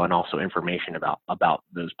video, and also information about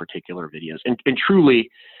those particular videos. And truly,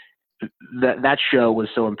 that show was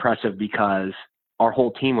so impressive because our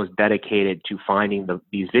whole team was dedicated to finding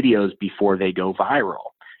these videos before they go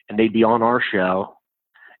viral. And they'd be on our show,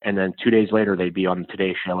 and then 2 days later they'd be on the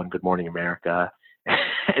Today Show and Good Morning America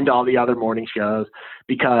and all the other morning shows,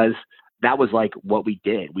 because that was like what we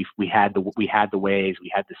did. We had the ways,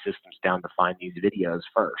 we had the systems down to find these videos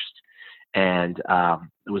first. And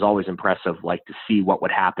it was always impressive, like, to see what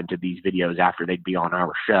would happen to these videos after they'd be on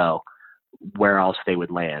our show, where else they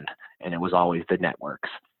would land. And it was always the networks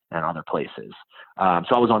and other places.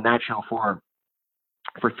 So I was on that show for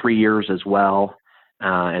 3 years as well,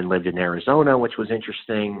 and lived in Arizona, which was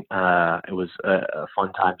interesting. It was a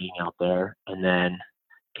fun time being out there, and then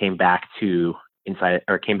came back to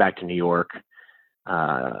New York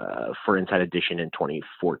for Inside Edition in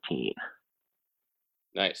 2014.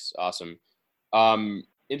 Nice. Awesome. And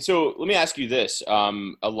so let me ask you this.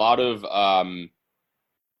 A lot of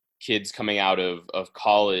kids coming out of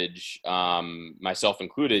college, myself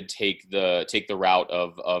included, take the route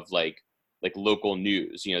of like local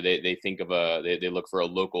news. You know, they think of they look for a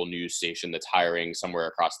local news station that's hiring somewhere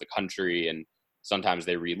across the country, and sometimes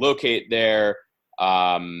they relocate there.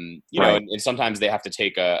 You know, and sometimes they have to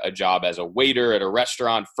take a job as a waiter at a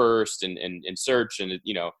restaurant first and search, and,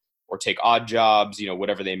 you know, or take odd jobs, you know,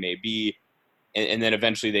 whatever they may be. And then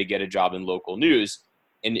eventually they get a job in local news,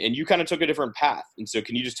 and you kind of took a different path. And so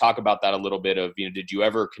can you just talk about that a little bit of, you know, did you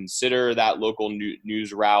ever consider that local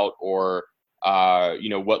news route, or, you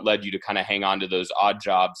know, what led you to kind of hang on to those odd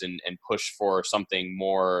jobs and push for something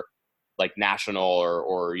more like national,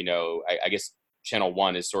 or, you know, I guess Channel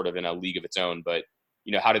One is sort of in a league of its own, but,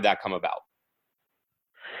 you know, how did that come about?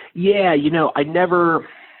 Yeah, you know, I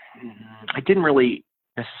didn't really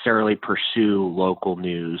necessarily pursue local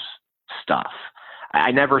news stuff.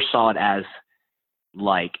 I never saw it as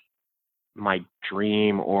like my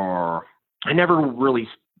dream, or I never really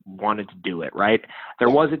wanted to do it, right? There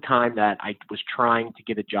was a time that I was trying to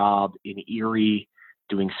get a job in Erie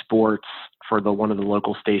doing sports for one of the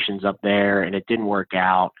local stations up there, and it didn't work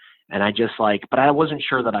out. And I just but I wasn't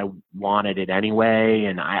sure that I wanted it anyway.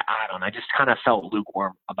 And I don't know, I just kind of felt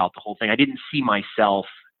lukewarm about the whole thing. I didn't see myself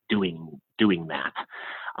doing that.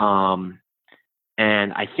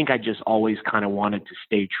 And I think I just always kind of wanted to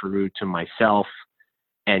stay true to myself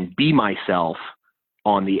and be myself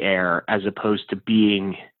on the air, as opposed to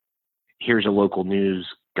being, here's a local news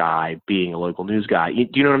guy being a local news guy.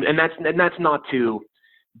 You know what I mean? And that's not to,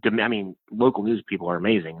 I mean, local news people are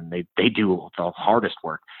amazing, and they do the hardest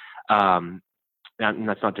work. And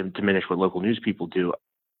that's not to diminish what local news people do.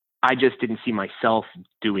 I just didn't see myself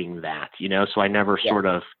doing that, you know, so I never sort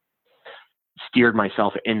of steered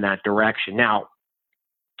myself in that direction. Now,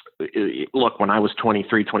 look, when I was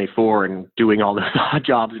 23, 24 and doing all those odd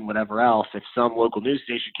jobs and whatever else, if some local news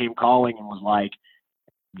station came calling and was like,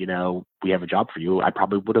 we have a job for you, I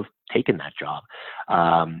probably would have taken that job.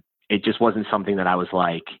 It just wasn't something that I was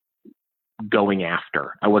like going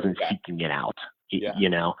after. I wasn't seeking it out,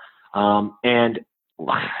 and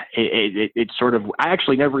it sort of, I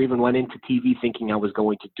actually never even went into TV thinking I was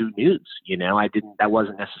going to do news. That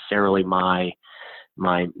wasn't necessarily my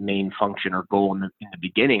main function or goal in the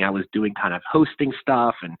beginning. I was doing kind of hosting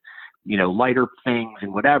stuff and, lighter things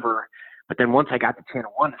and whatever. But then once I got to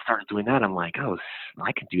Channel 1 and started doing that, I'm like, oh,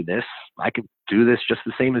 I can do this. I could do this just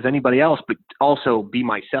the same as anybody else, but also be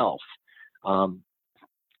myself. In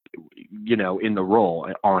the role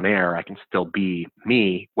on air, I can still be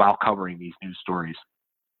me while covering these news stories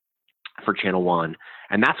for Channel 1.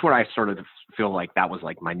 And that's where I sort of feel like that was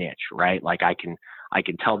like my niche, right? Like I can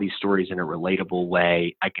tell these stories in a relatable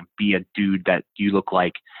way. I can be a dude that you looks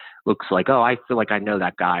like, oh, I feel like I know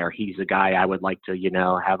that guy, or he's a guy I would like to,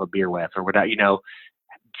 have a beer with, or whatever,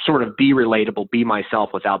 sort of be relatable, be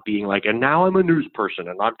myself without being like, and now I'm a news person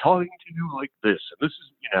and I'm talking to you like this. And this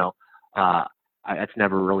is, that's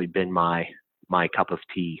never really been my cup of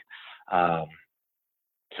tea. So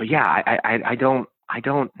yeah, I don't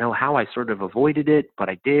know how I sort of avoided it, but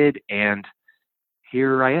I did. And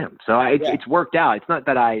here I am. So it's worked out. It's not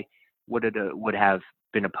that I would have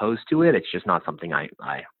been opposed to it. It's just not something I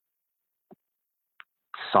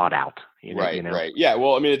sought out. Right. Yeah.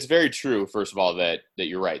 Well, I mean, it's very true, first of all, that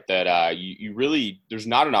you're right, that you really, there's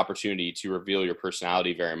not an opportunity to reveal your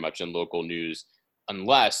personality very much in local news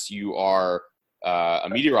unless you are a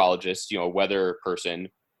meteorologist, a weather person,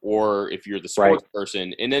 or if you're the sports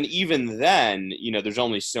person. And then even then, there's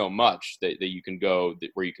only so much that you can go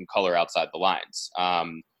where you can color outside the lines.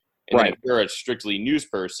 And then if you're a strictly news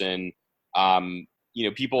person,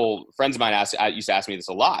 friends of mine used to ask me this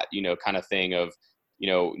a lot, kind of thing of,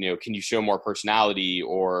 can you show more personality,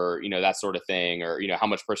 or, that sort of thing, or, how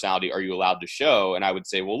much personality are you allowed to show? And I would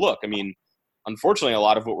say, well, look, I mean, unfortunately, a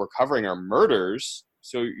lot of what we're covering are murders.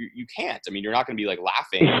 So you can't, I mean, you're not going to be like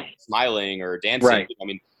laughing, smiling, or dancing. Right. I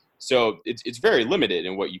mean, so it's very limited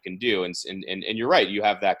in what you can do. And you're right. You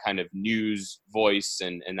have that kind of news voice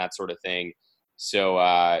and that sort of thing. So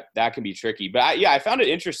that can be tricky. But I found it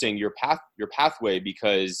interesting, your pathway,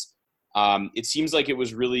 because it seems like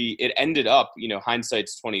it ended up,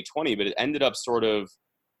 hindsight's 2020, but it ended up sort of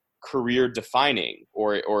career defining,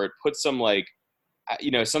 or it puts some like,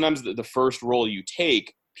 sometimes the first role you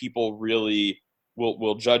take, people really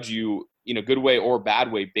will judge you in a good way or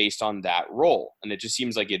bad way based on that role. And it just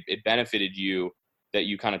seems like it benefited you that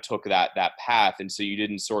you kind of took that path. And so you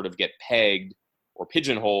didn't sort of get pegged or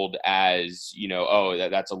pigeonholed as,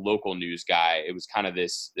 that's a local news guy. It was kind of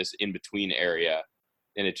this in-between area.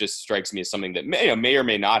 And it just strikes me as something that may or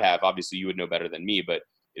may not have, obviously you would know better than me, but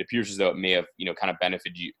it appears as though it may have, kind of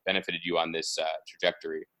benefited you on this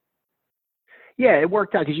trajectory. Yeah, it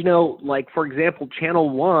worked out because, like, for example,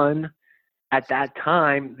 Channel 1 at that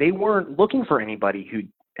time, they weren't looking for anybody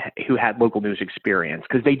who had local news experience,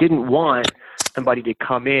 because they didn't want somebody to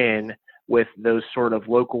come in with those sort of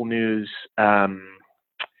local news,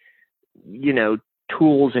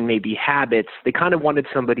 tools and maybe habits. They kind of wanted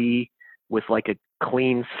somebody with like a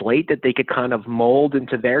clean slate that they could kind of mold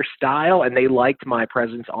into their style. And they liked my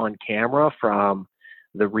presence on camera from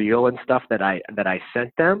the reel and stuff that I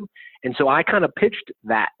sent them. And so I kind of pitched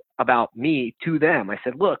that about me to them. I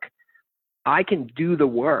said, look, I can do the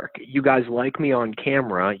work. You guys like me on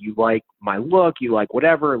camera. You like my look. You like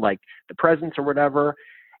whatever, like the presence or whatever.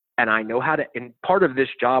 And I know how to, and part of this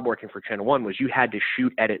job working for Channel 1 was you had to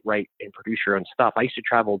shoot, edit, write, and produce your own stuff. I used to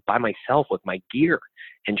travel by myself with my gear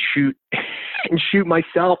and shoot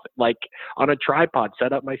myself, like on a tripod,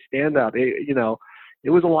 set up my stand up. It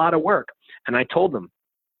was a lot of work. And I told them,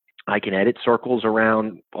 I can edit circles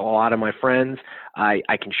around a lot of my friends. I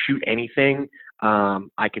can shoot anything.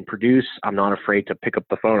 I can produce. I'm not afraid to pick up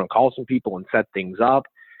the phone and call some people and set things up.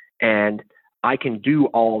 And I can do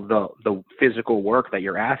all the physical work that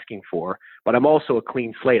you're asking for, but I'm also a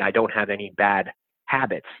clean slate. I don't have any bad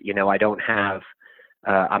habits. I don't have,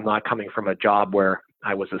 I'm not coming from a job where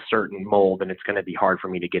I was a certain mold and it's going to be hard for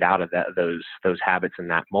me to get out of those habits and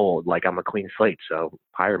that mold. Like, I'm a clean slate, so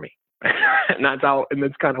hire me. And that's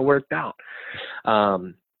kind of worked out.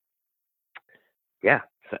 Yeah.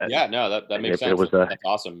 Yeah, no, that makes sense. That's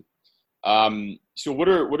awesome. So what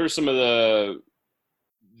are some of the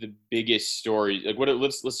biggest stories? Like,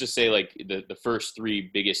 let's just say like the first three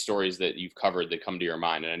biggest stories that you've covered that come to your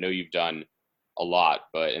mind. And I know you've done a lot,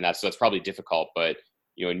 and that's probably difficult, but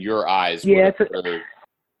in your eyes, yeah,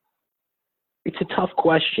 it's a tough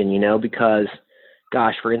question, because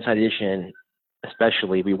gosh, for Inside Edition,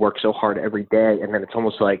 especially, we work so hard every day, and then it's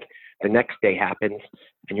almost like the next day happens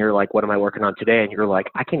and you're like, what am I working on today? And you're like,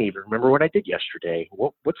 I can't even remember what I did yesterday.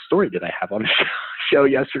 What story did I have on the show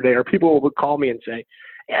yesterday? Or people would call me and say,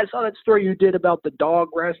 hey, I saw that story you did about the dog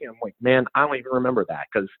rescue. I'm like, man, I don't even remember that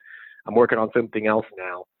because I'm working on something else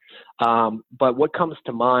now. But what comes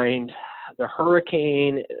to mind, the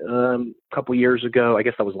hurricane a couple years ago, I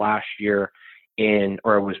guess that was last year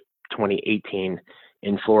or it was 2018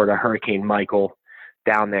 in Florida, Hurricane Michael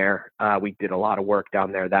down there. We did a lot of work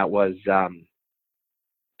down there. That was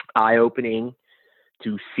eye-opening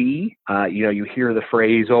to see. You hear the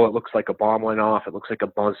phrase, oh, it looks like a bomb went off. It looks like a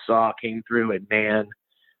buzzsaw came through. And man,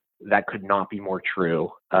 that could not be more true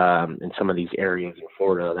in some of these areas in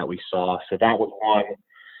Florida that we saw. So that was one.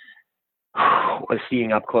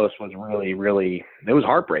 Seeing up close was really, really, it was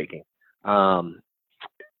heartbreaking.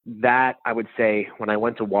 That I would say when I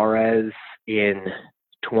went to Juarez in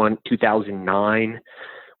 2009,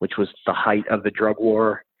 which was the height of the drug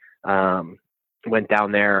war, went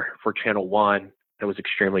down there for Channel 1. It was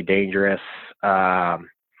extremely dangerous.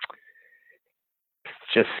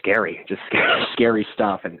 Just scary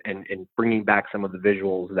stuff. And bringing back some of the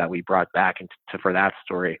visuals that we brought back for that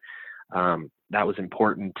story, that was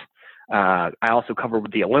important. I also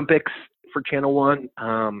covered the Olympics for Channel 1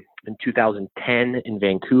 in 2010 in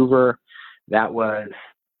Vancouver. That was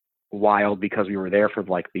wild because we were there for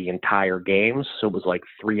like the entire games. So it was like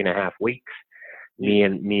 3.5 weeks. Me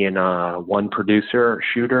and one producer,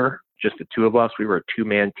 shooter, just the two of us. We were a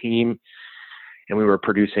 2-man team, and we were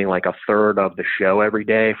producing like a third of the show every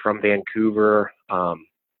day from Vancouver. We're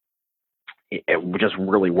just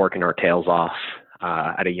really working our tails off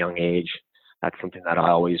at a young age. That's something that I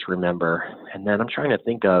always remember. And then I'm trying to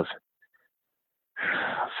think of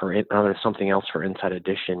there's something else for Inside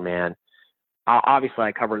Edition, man. Obviously,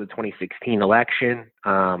 I covered the 2016 election.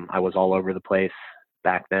 I was all over the place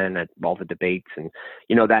back then at all the debates. And,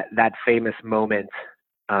 that famous moment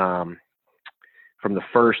from the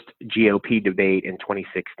first GOP debate in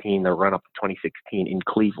 2016, the run-up to 2016 in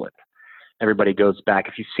Cleveland. Everybody goes back.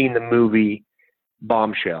 If you've seen the movie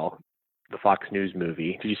Bombshell, the Fox News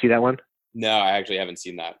movie, did you see that one? No, I actually haven't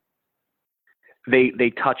seen that.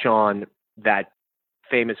 They touch on that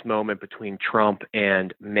famous moment between Trump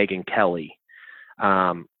and Megyn Kelly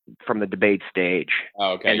from the debate stage.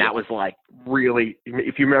 Oh, okay. And that was like really,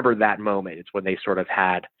 if you remember that moment, it's when they sort of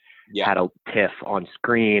had a tiff on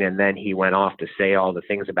screen, and then he went off to say all the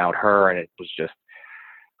things about her, and it was just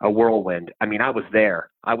a whirlwind. I mean, I was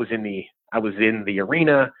there. I was in the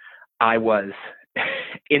arena. I was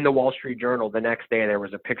in the Wall Street Journal the next day. There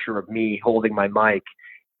was a picture of me holding my mic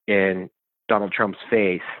in Donald Trump's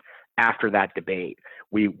face after that debate.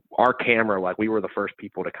 Our camera, we were the first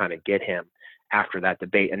people to kind of get him after that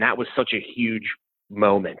debate. And that was such a huge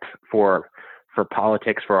moment for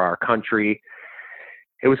politics, for our country.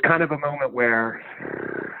 It was kind of a moment where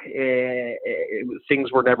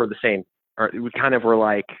things were never the same. Or we kind of were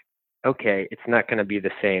like, okay, it's not going to be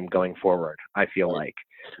the same going forward, I feel like.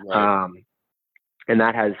 Right. And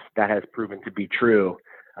that has proven to be true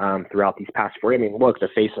throughout these past 4 years. I mean, look, the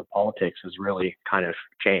face of politics has really kind of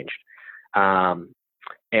changed.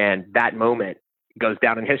 And that moment goes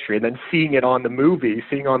down in history. And then seeing it on the movie,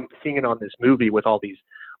 seeing it on this movie with all these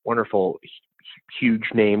wonderful, huge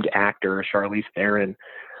named actors, Charlize Theron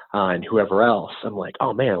and whoever else, I'm like,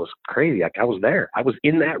 oh man, it was crazy. Like, I was there. I was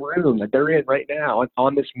in that room that they're in right now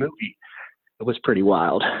on this movie. It was pretty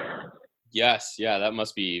wild. Yes. Yeah. That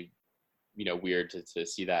must be, weird to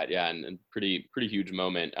see that. Yeah. And pretty huge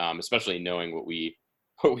moment, especially knowing what we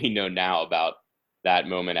know now about that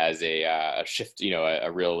moment as a shift, a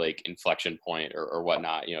real like inflection point or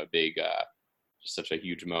whatnot, big, just such a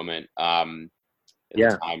huge moment. At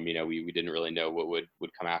the time, we didn't really know what would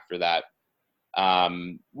come after that.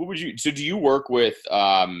 Do you work with,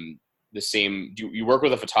 do you work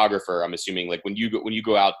with a photographer? I'm assuming, like when you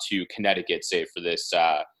go out to Connecticut, say for this,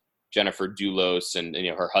 Jennifer Dulos and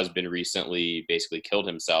her husband recently basically killed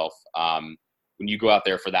himself. When you go out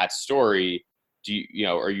there for that story,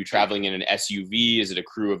 are you traveling in an SUV? Is it a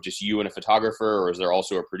crew of just you and a photographer, or is there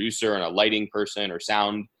also a producer and a lighting person or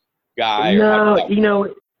sound guy? No,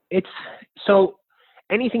 it's so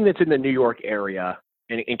anything that's in the New York area,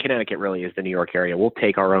 and in Connecticut really is the New York area, we'll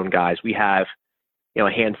take our own guys. We have, a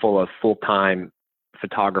handful of full-time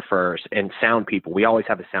photographers and sound people. We always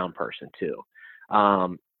have a sound person too.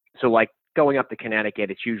 So like going up to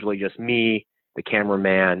Connecticut, it's usually just me, the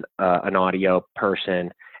cameraman, an audio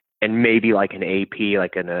person, and maybe like an AP,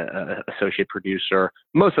 like an associate producer.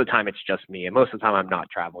 Most of the time it's just me, and most of the time I'm not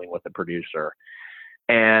traveling with a producer.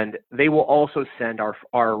 And they will also send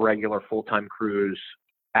our regular full-time crews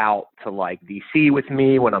out to like DC with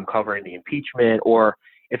me when I'm covering the impeachment, or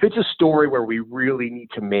if it's a story where we really need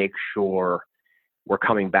to make sure we're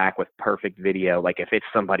coming back with perfect video, like if it's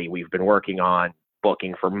somebody we've been working on,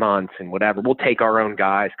 booking for months and whatever, we'll take our own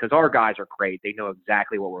guys because our guys are great. They know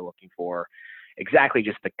exactly what we're looking for, exactly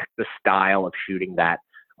just the style of shooting that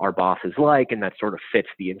our bosses like, and that sort of fits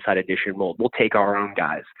the Inside Edition mold. We'll take our own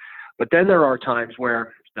guys. But then there are times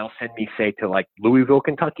where they'll send me, say, to like Louisville,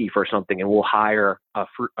 Kentucky for something, and we'll hire a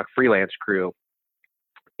freelance crew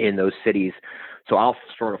in those cities. So I'll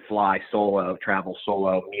sort of fly solo, travel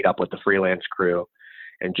solo, meet up with the freelance crew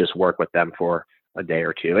and just work with them for a day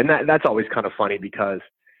or two. And that's always kind of funny because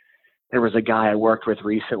there was a guy I worked with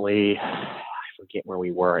recently, I forget where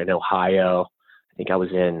we were, in Ohio. I think I was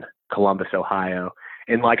in Columbus, Ohio.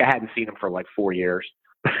 And like I hadn't seen him for like 4 years.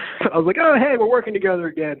 I was like, oh, hey, we're working together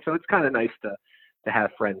again. So it's kind of nice to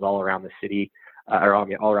have friends all around the city, or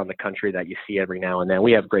all around the country that you see every now and then.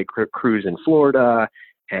 We have great crews in Florida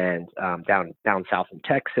and down south in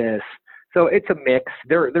Texas. So it's a mix.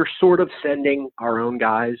 They're sort of sending our own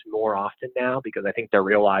guys more often now because I think they're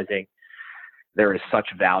realizing there is such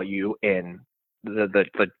value in the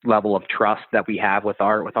level of trust that we have with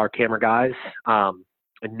our camera guys, and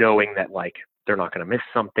knowing that like they're not going to miss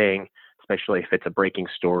something, especially if it's a breaking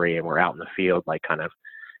story and we're out in the field, like kind of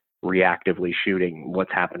reactively shooting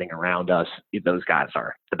what's happening around us. Those guys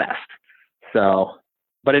are the best. So,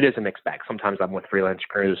 but it is a mixed bag. Sometimes I'm with freelance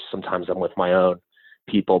crews, sometimes I'm with my own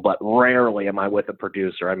people, but rarely am I with a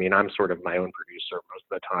producer. I mean, I'm sort of my own producer most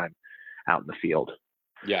of the time out in the field.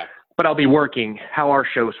 Yeah. But I'll be working, how our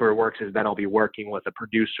show sort of works is that I'll be working with a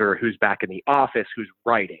producer who's back in the office, who's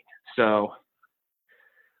writing. So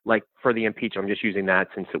like for the impeachment, I'm just using that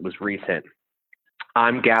since it was recent.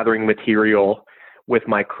 I'm gathering material with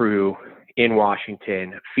my crew in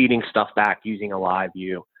Washington, feeding stuff back using a live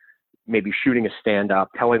view, maybe shooting a stand-up,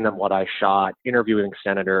 telling them what I shot, interviewing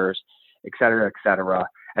senators, et cetera, et cetera.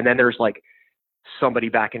 And then there's like somebody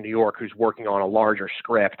back in New York who's working on a larger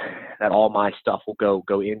script that all my stuff will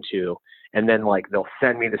go into. And then like they'll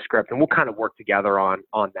send me the script and we'll kind of work together on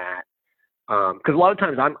that. Because a lot of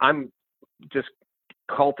times I'm just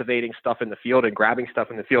cultivating stuff in the field and grabbing stuff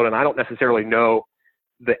in the field, and I don't necessarily know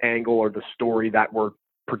the angle or the story that we're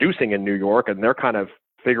producing in New York, and they're kind of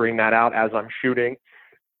figuring that out as I'm shooting.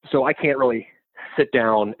 So I can't really sit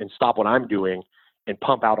down and stop what I'm doing and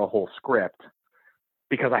pump out a whole script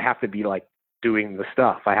because I have to be like doing the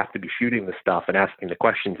stuff. I have to be shooting the stuff and asking the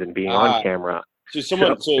questions and being on camera. So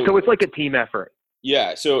it's like a team effort.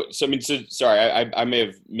 Yeah. So I mean, sorry, I may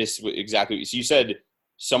have missed exactly. So you said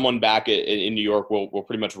someone back in New York will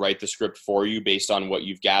pretty much write the script for you based on what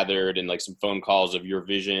you've gathered and like some phone calls of your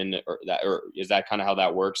vision, or is that kind of how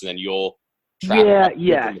that works? And then you'll track.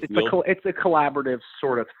 Yeah. It's a collaborative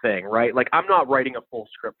sort of thing, right? Like I'm not writing a full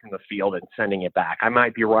script from the field and sending it back. I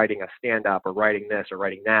might be writing a stand-up or writing this or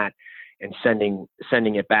writing that and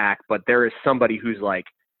sending it back. But there is somebody who's like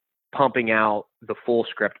pumping out the full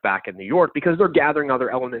script back in New York because they're gathering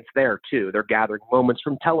other elements there too. They're gathering moments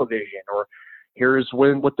from television, or here's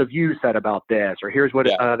what the View said about this, or here's what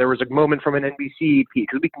there was a moment from an NBC piece,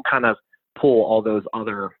 because we can kind of pull all those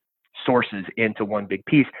other sources into one big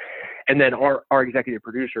piece. And then our executive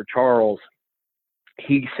producer, Charles,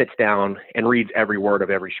 he sits down and reads every word of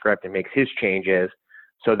every script and makes his changes.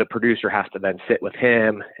 So the producer has to then sit with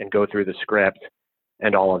him and go through the script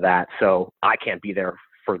and all of that. So I can't be there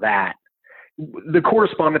for that. The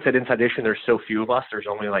correspondents at Inside Edition, there's so few of us. There's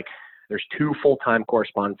 2 full-time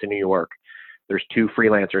correspondents in New York. There's 2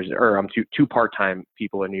 freelancers, or two part-time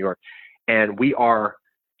people in New York. And we are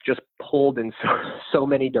just pulled in so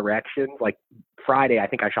many directions. Like Friday, I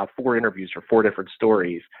think I shot 4 interviews for 4 different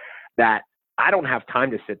stories that I don't have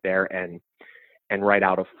time to sit there and write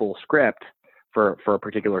out a full script for a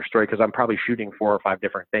particular story, because I'm probably shooting 4 or 5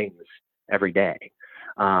 different things every day.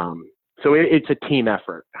 So it's a team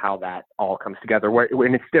effort how that all comes together.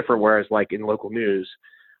 And it's different, whereas like in local news,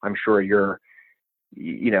 I'm sure you're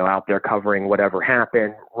out there covering whatever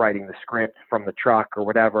happened, writing the script from the truck or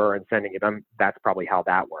whatever and sending it. That's probably how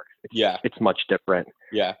that works. It's much different.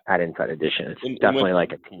 Yeah. At Inside Edition. It's definitely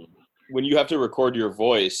like a team. When you have to record your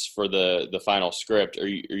voice for the final script, are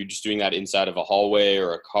you just doing that inside of a hallway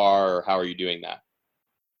or a car, or how are you doing that?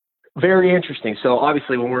 Very interesting. So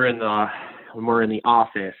obviously when we're in the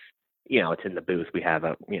office, it's in the booth. We have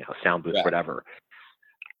a, sound booth, whatever.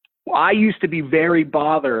 I used to be very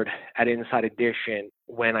bothered at Inside Edition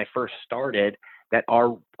when I first started that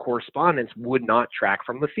our correspondents would not track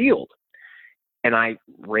from the field. And I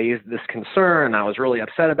raised this concern. I was really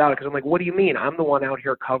upset about it because I'm like, what do you mean? I'm the one out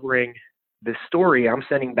here covering this story. I'm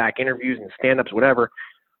sending back interviews and stand-ups, whatever.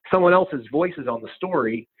 Someone else's voice is on the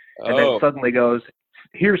story and then suddenly goes,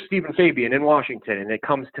 here's Stephen Fabian in Washington, and it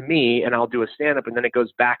comes to me, and I'll do a stand-up, and then it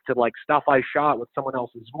goes back to like stuff I shot with someone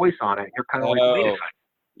else's voice on it. And you're kind of like, wait a second.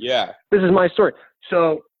 Yeah. This is my story.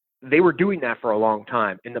 So they were doing that for a long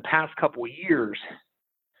time. In the past couple of years,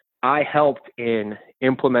 I helped in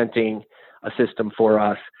implementing a system for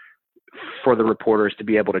us, for the reporters to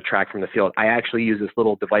be able to track from the field. I actually use this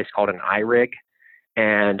little device called an iRig,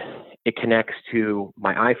 and it connects to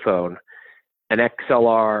my iPhone. An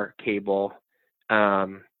XLR cable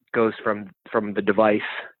goes from the device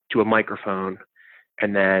to a microphone,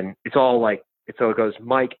 and then it's all like, so it goes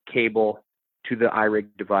mic, cable to the iRig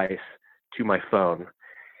device to my phone.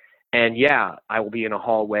 And yeah, I will be in a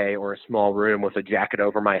hallway or a small room with a jacket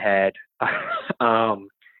over my head,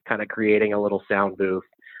 kind of creating a little sound booth.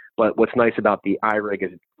 But what's nice about the iRig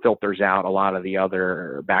is it filters out a lot of the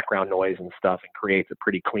other background noise and stuff and creates a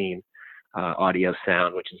pretty clean audio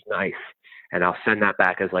sound, which is nice. And I'll send that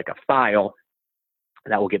back as like a file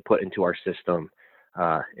that will get put into our system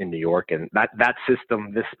in New York. And that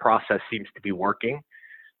system, this process seems to be working.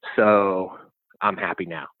 So I'm happy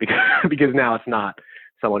now because now it's not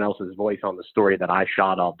someone else's voice on the story that I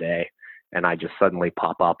shot all day and I just suddenly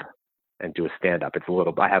pop up and do a stand-up.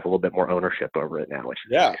 I have a little bit more ownership over it now. Which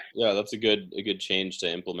yeah, that's a good change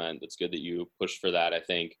to implement. It's good that you pushed for that, I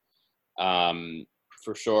think,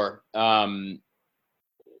 for sure.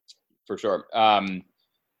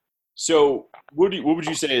 So what would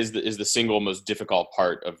you say is the single most difficult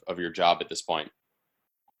part of your job at this point?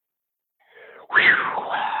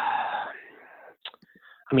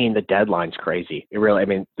 I mean, the deadline's crazy. It really,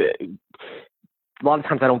 a lot of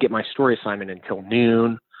times I don't get my story assignment until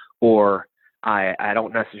noon, or I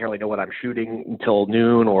don't necessarily know what I'm shooting until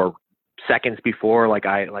noon or seconds before, like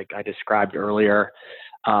I described earlier.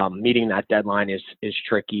 Meeting that deadline is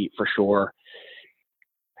tricky for sure.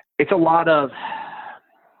 It's a lot of,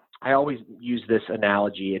 I always use this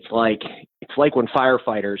analogy. It's like when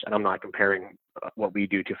firefighters, and I'm not comparing what we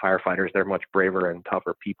do to firefighters, they're much braver and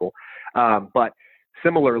tougher people. But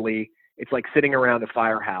similarly, it's like sitting around a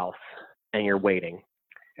firehouse and you're waiting,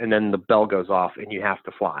 and then the bell goes off and you have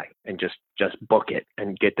to fly and just book it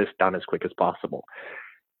and get this done as quick as possible.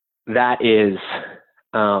 That is,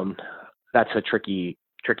 that's a tricky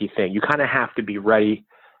thing. You kind of have to be ready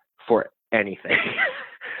for anything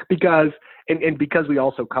because we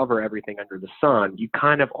also cover everything under the sun, you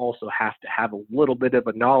kind of also have to have a little bit of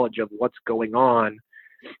a knowledge of what's going on,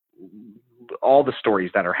 all the stories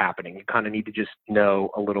that are happening. You kind of need to just know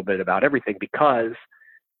a little bit about everything because,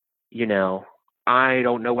 I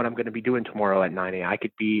don't know what I'm going to be doing tomorrow at 9 a.m. I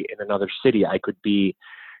could be in another city. I could be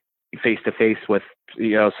face to face with,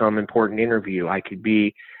 some important interview. I could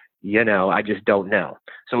be, I just don't know.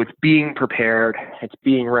 So it's being prepared. It's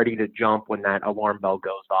being ready to jump when that alarm bell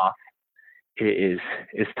goes off. It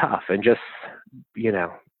is tough. And just,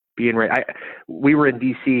 being ready. We were in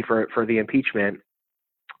DC for the impeachment,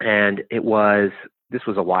 and this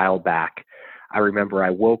was a while back. I remember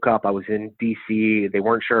I woke up, I was in DC. They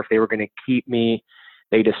weren't sure if they were going to keep me.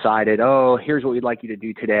 They decided, here's what we'd like you to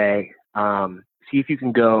do today. See if you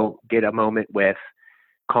can go get a moment with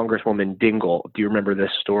Congresswoman Dingell. Do you remember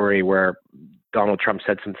this story where Donald Trump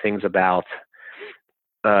said some things about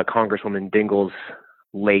Congresswoman Dingell's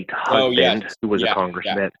late husband, who was a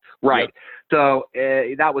congressman? Yeah. Right. Yep. So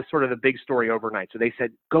that was sort of the big story overnight. So they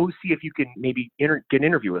said, go see if you can maybe get an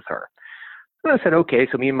interview with her. And I said, okay.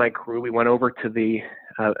 So me and my crew, we went over to the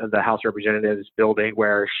House Representatives building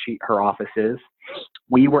where her office is.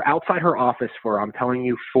 We were outside her office for, I'm telling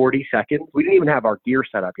you, 40 seconds. We didn't even have our gear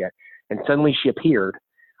set up yet. And suddenly she appeared.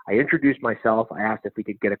 I introduced myself. I asked if we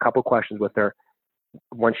could get a couple questions with her.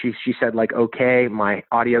 Once she said, like, okay, my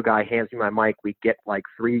audio guy hands me my mic. We get like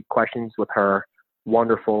 3 questions with her.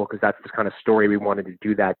 Wonderful, because that's the kind of story we wanted to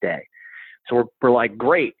do that day. So we're like,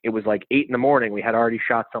 great. It was like 8 a.m. We had already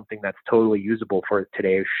shot something that's totally usable for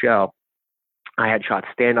today's show. I had shot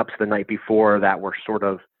stand-ups the night before that were sort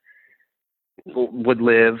of would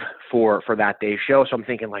live for that day's show. So I'm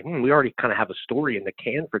thinking like, we already kind of have a story in the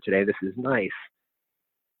can for today. This is nice.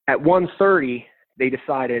 At 1:30, they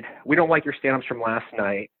decided, we don't like your stand-ups from last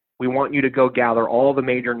night. We want you to go gather all the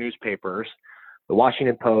major newspapers, the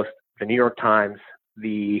Washington Post, the New York Times,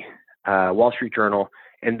 the Wall Street Journal,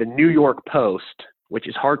 and the New York Post, which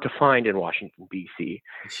is hard to find in Washington, D.C.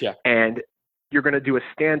 Yeah. And you're going to do a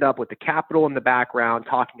stand-up with the Capitol in the background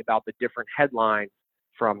talking about the different headlines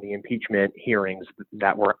from the impeachment hearings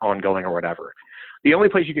that were ongoing or whatever. The only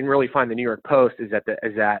place you can really find the New York Post is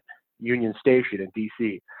at Union Station in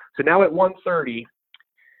D.C. So now at 1:30,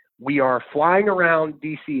 we are flying around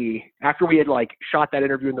DC after we had like shot that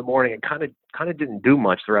interview in the morning and kind of didn't do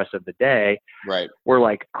much the rest of the day. Right. We're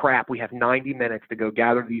like, crap, we have 90 minutes to go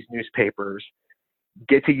gather these newspapers,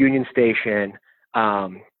 get to Union Station,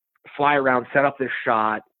 fly around, set up this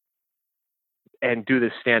shot, and do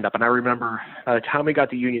this stand-up. And I remember by the time we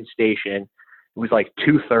got to Union Station, it was like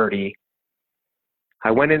 2:30.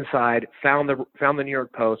 I went inside, found the New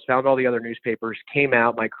York Post, found all the other newspapers, came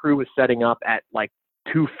out. My crew was setting up at like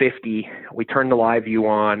 2:50. We turned the live view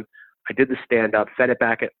on. I did the stand-up, fed it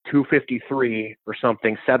back at 2:53 or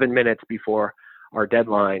something, 7 minutes before our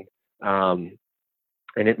deadline, and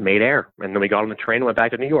it made air. And then we got on the train and went back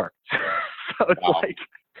to New York. So it's like,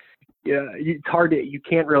 yeah, it's hard to, you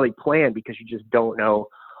can't really plan because you just don't know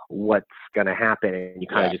what's going to happen, and you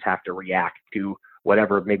kind of just have to react to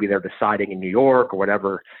whatever maybe they're deciding in New York or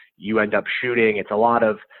whatever you end up shooting. It's a lot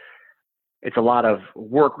of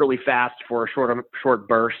work really fast for short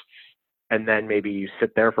bursts, and then maybe you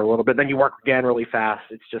sit there for a little bit, then you work again really fast.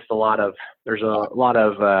 It's just it's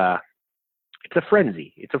a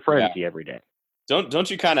frenzy. It's a frenzy every day. Don't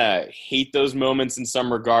you kind of hate those moments in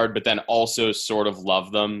some regard, but then also sort of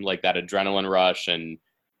love them, like that adrenaline rush? And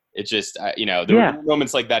it's just, there were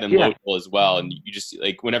moments like that in local as well. And you just,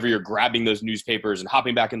 like, whenever you're grabbing those newspapers and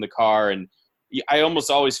hopping back in the car, and I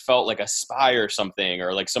almost always felt like a spy or something,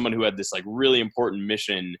 or like someone who had this like really important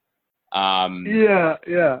mission. It's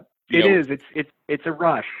a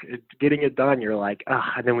rush. It's getting it done. You're like,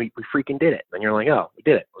 and then we freaking did it. And you're like, oh, we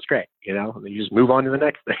did it. It was great. And then you just move on to the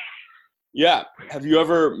next thing. Yeah. Have you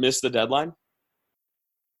ever missed the deadline?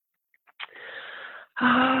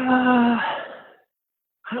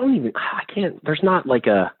 There's not like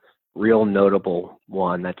a real notable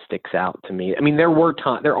one that sticks out to me. I mean, there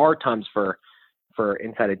are times for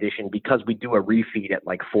Inside Edition, because we do a refeed at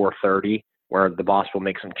like 4:30 where the boss will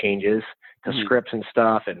make some changes to scripts and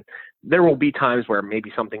stuff. And there will be times where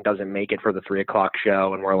maybe something doesn't make it for the 3:00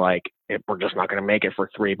 show, and we're like, we're just not going to make it for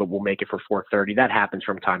 3, but we'll make it for 4:30. That happens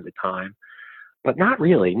from time to time, but not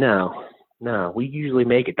really. No, we usually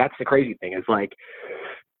make it. That's the crazy thing. It's like,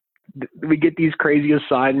 we get these crazy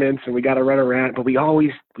assignments and we got to run around, but we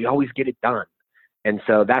always get it done. And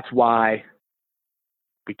so that's why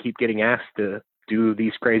we keep getting asked to do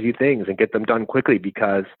these crazy things and get them done quickly,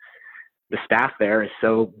 because the staff there is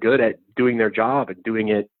so good at doing their job and doing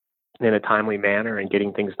it in a timely manner and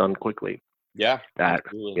getting things done quickly. Yeah. That,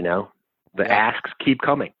 asks keep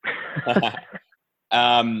coming.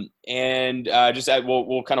 We'll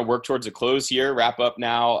kind of work towards a close here, wrap up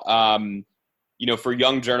now. For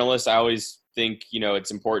young journalists, I always think,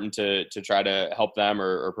 it's important to try to help them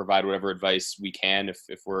or provide whatever advice we can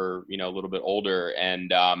if we're, a little bit older.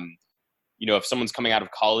 And, if someone's coming out of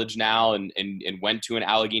college now and went to an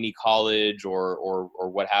Allegheny college or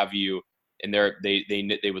what have you, and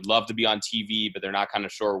they would love to be on TV, but they're not kind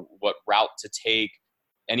of sure what route to take.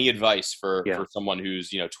 Any advice for someone who's,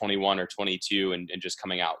 21 or 22 and just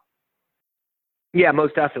coming out? Yeah,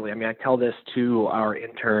 most definitely. I mean, I tell this to our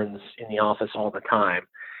interns in the office all the time.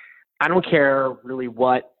 I don't care really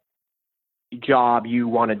what job you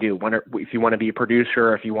want to do. If you want to be a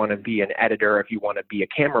producer, if you want to be an editor, if you want to be a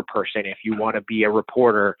camera person, if you want to be a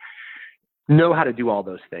reporter, know how to do all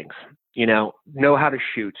those things. Know how to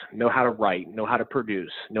shoot, know how to write, know how to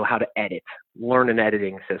produce, know how to edit, learn an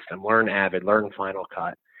editing system, learn Avid, learn Final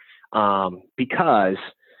Cut, because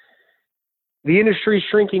the industry is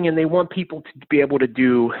shrinking and they want people to be able to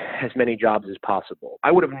do as many jobs as possible.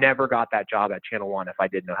 I would have never got that job at Channel One if I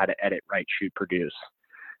didn't know how to edit, write, shoot, produce.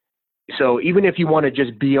 So even if you want to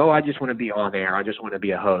just be, I just want to be on air, I just want to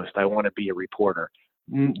be a host, I want to be a reporter.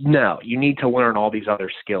 No, you need to learn all these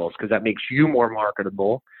other skills, because that makes you more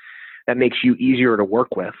marketable. That makes you easier to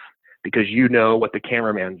work with, because you know what the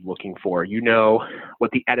cameraman's looking for. You know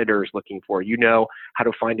what the editor is looking for. You know how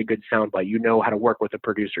to find a good soundbite. You know how to work with a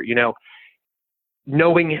producer.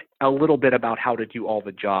 Knowing a little bit about how to do all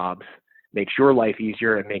the jobs makes your life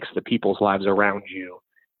easier. It makes the people's lives around you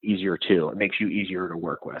easier too. It makes you easier to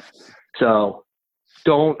work with. So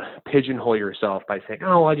don't pigeonhole yourself by saying,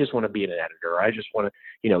 I just want to be an editor. I just want to,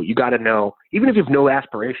 you got to know, even if you have no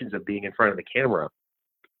aspirations of being in front of the camera,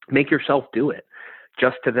 make yourself do it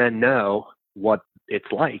just to then know what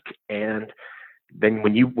it's like. And then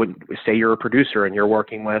when you would say you're a producer and you're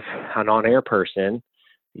working with an on-air person,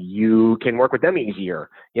 you can work with them easier.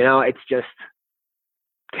 It's just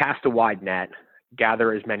cast a wide net,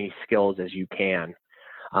 gather as many skills as you can,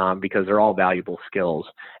 because they're all valuable skills.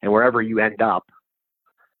 And wherever you end up,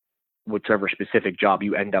 whichever specific job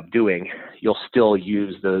you end up doing, you'll still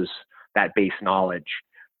use that base knowledge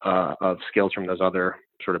of skills from those other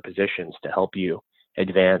sort of positions to help you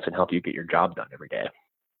advance and help you get your job done every day.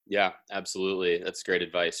 Yeah, absolutely. That's great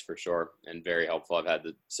advice for sure, and very helpful. I've had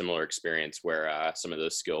the similar experience where some of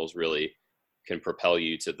those skills really can propel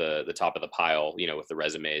you to the top of the pile, with the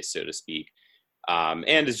resumes, so to speak. And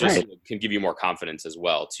it's just can give you more confidence as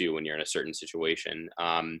well too when you're in a certain situation.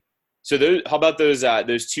 So how about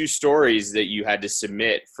those two stories that you had to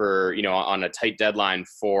submit for on a tight deadline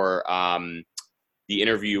for the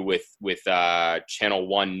interview with Channel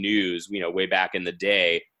One News, way back in the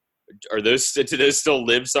day? Do those still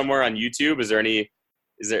live somewhere on YouTube?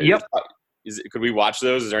 Yep. Could we watch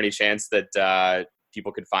those? Is there any chance that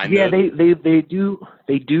people could find those? Yeah,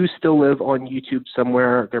 they do still live on YouTube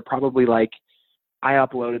somewhere. They're probably I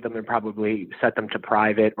uploaded them and probably set them to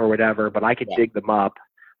private or whatever, but I could dig them up.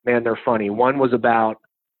 Man, they're funny. One was about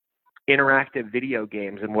interactive video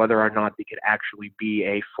games and whether or not they could actually be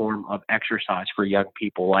a form of exercise for young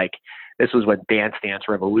people. This was when Dance Dance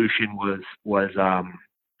Revolution was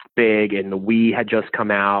big, and the Wii had just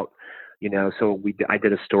come out, so I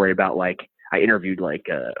did a story about I interviewed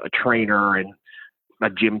a trainer and a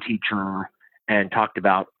gym teacher and talked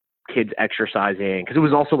about kids exercising, because it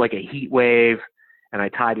was also a heat wave, and I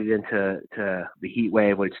tied it into the heat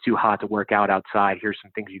wave. When it's too hot to work out outside, here's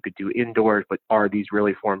some things you could do indoors, but are these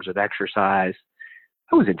really forms of exercise?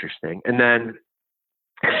 That was interesting. And then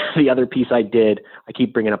the other piece I did, I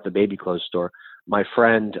keep bringing up the baby clothes store. My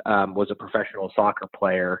friend was a professional soccer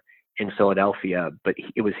player in Philadelphia, but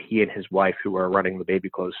it was he and his wife who were running the baby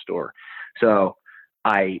clothes store. So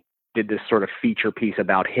I did this sort of feature piece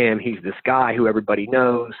about him. He's this guy who everybody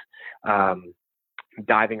knows,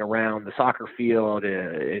 diving around the soccer field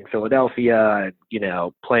in Philadelphia,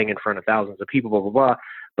 playing in front of thousands of people, blah, blah, blah.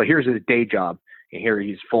 But here's his day job, and here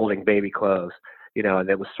he's folding baby clothes, and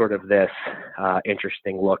it was sort of this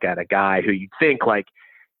interesting look at a guy who you'd think,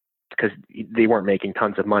 because they weren't making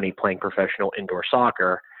tons of money playing professional indoor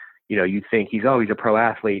soccer, you'd think he's a pro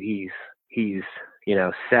athlete, he's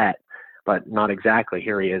set, but not exactly.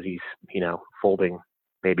 Here he is, he's folding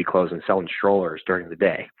baby clothes and selling strollers during the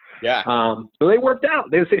day. Yeah. So they worked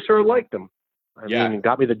out. They sort of liked them. I mean,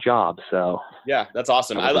 got me the job. So yeah, that's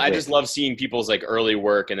awesome. I just love seeing people's early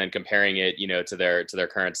work and then comparing it, to their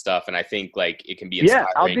current stuff. And I think it can be inspiring.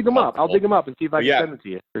 Yeah, I'll dig them up. I'll dig them up and see if I can send it to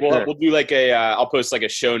you. We'll do I'll post a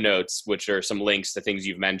show notes, which are some links to things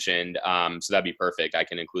you've mentioned. So that'd be perfect. I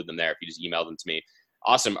can include them there if you just email them to me.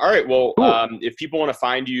 Awesome. All right. Well, cool. If people want to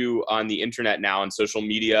find you on the internet now, on social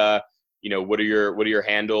media, what are your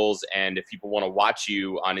handles? And if people want to watch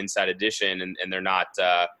you on Inside Edition and they're not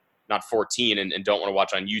 14 and don't want to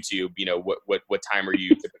watch on YouTube, what time are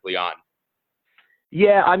you typically on?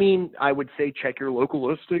 Yeah, I mean, I would say check your local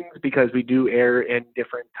listings, because we do air in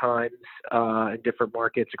different times, in different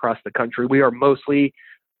markets across the country. We are mostly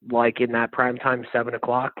in that prime time, 7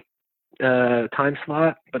 o'clock time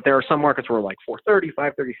slot, but there are some markets where 4:30,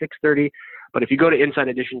 5:30, 6:30. But if you go to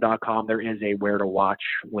InsideEdition.com, there is a where to watch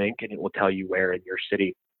link, and it will tell you where in your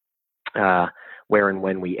city, where and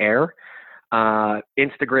when we air.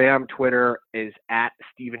 Instagram, Twitter is at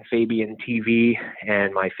Stephen Fabian TV,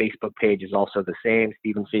 and my Facebook page is also the same,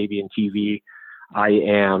 Stephen Fabian TV. I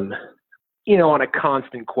am, on a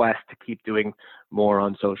constant quest to keep doing more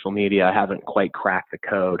on social media. I haven't quite cracked the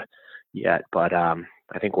code yet, but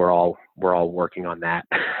I think we're all working on that.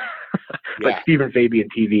 But Stephen Fabian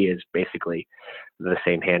TV is basically the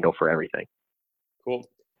same handle for everything. Cool.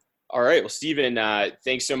 All right. Well, Stephen,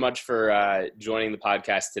 thanks so much for joining the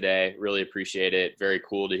podcast today. Really appreciate it. Very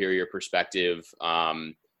cool to hear your perspective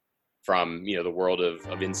from the world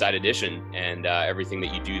of Inside Edition and everything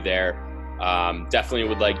that you do there. Definitely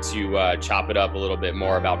would like to chop it up a little bit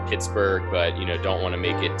more about Pittsburgh, but don't want to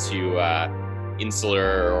make it too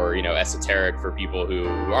insular or esoteric for people who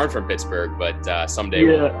aren't from Pittsburgh. But someday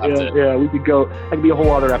we'll have to. Yeah, we could go. That could be a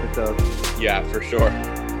whole other episode. Yeah, for sure.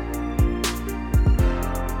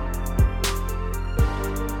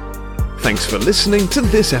 Thanks for listening to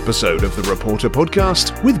this episode of the Reporter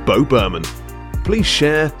Podcast with Bo Berman. Please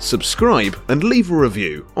share, subscribe, and leave a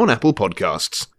review on Apple Podcasts.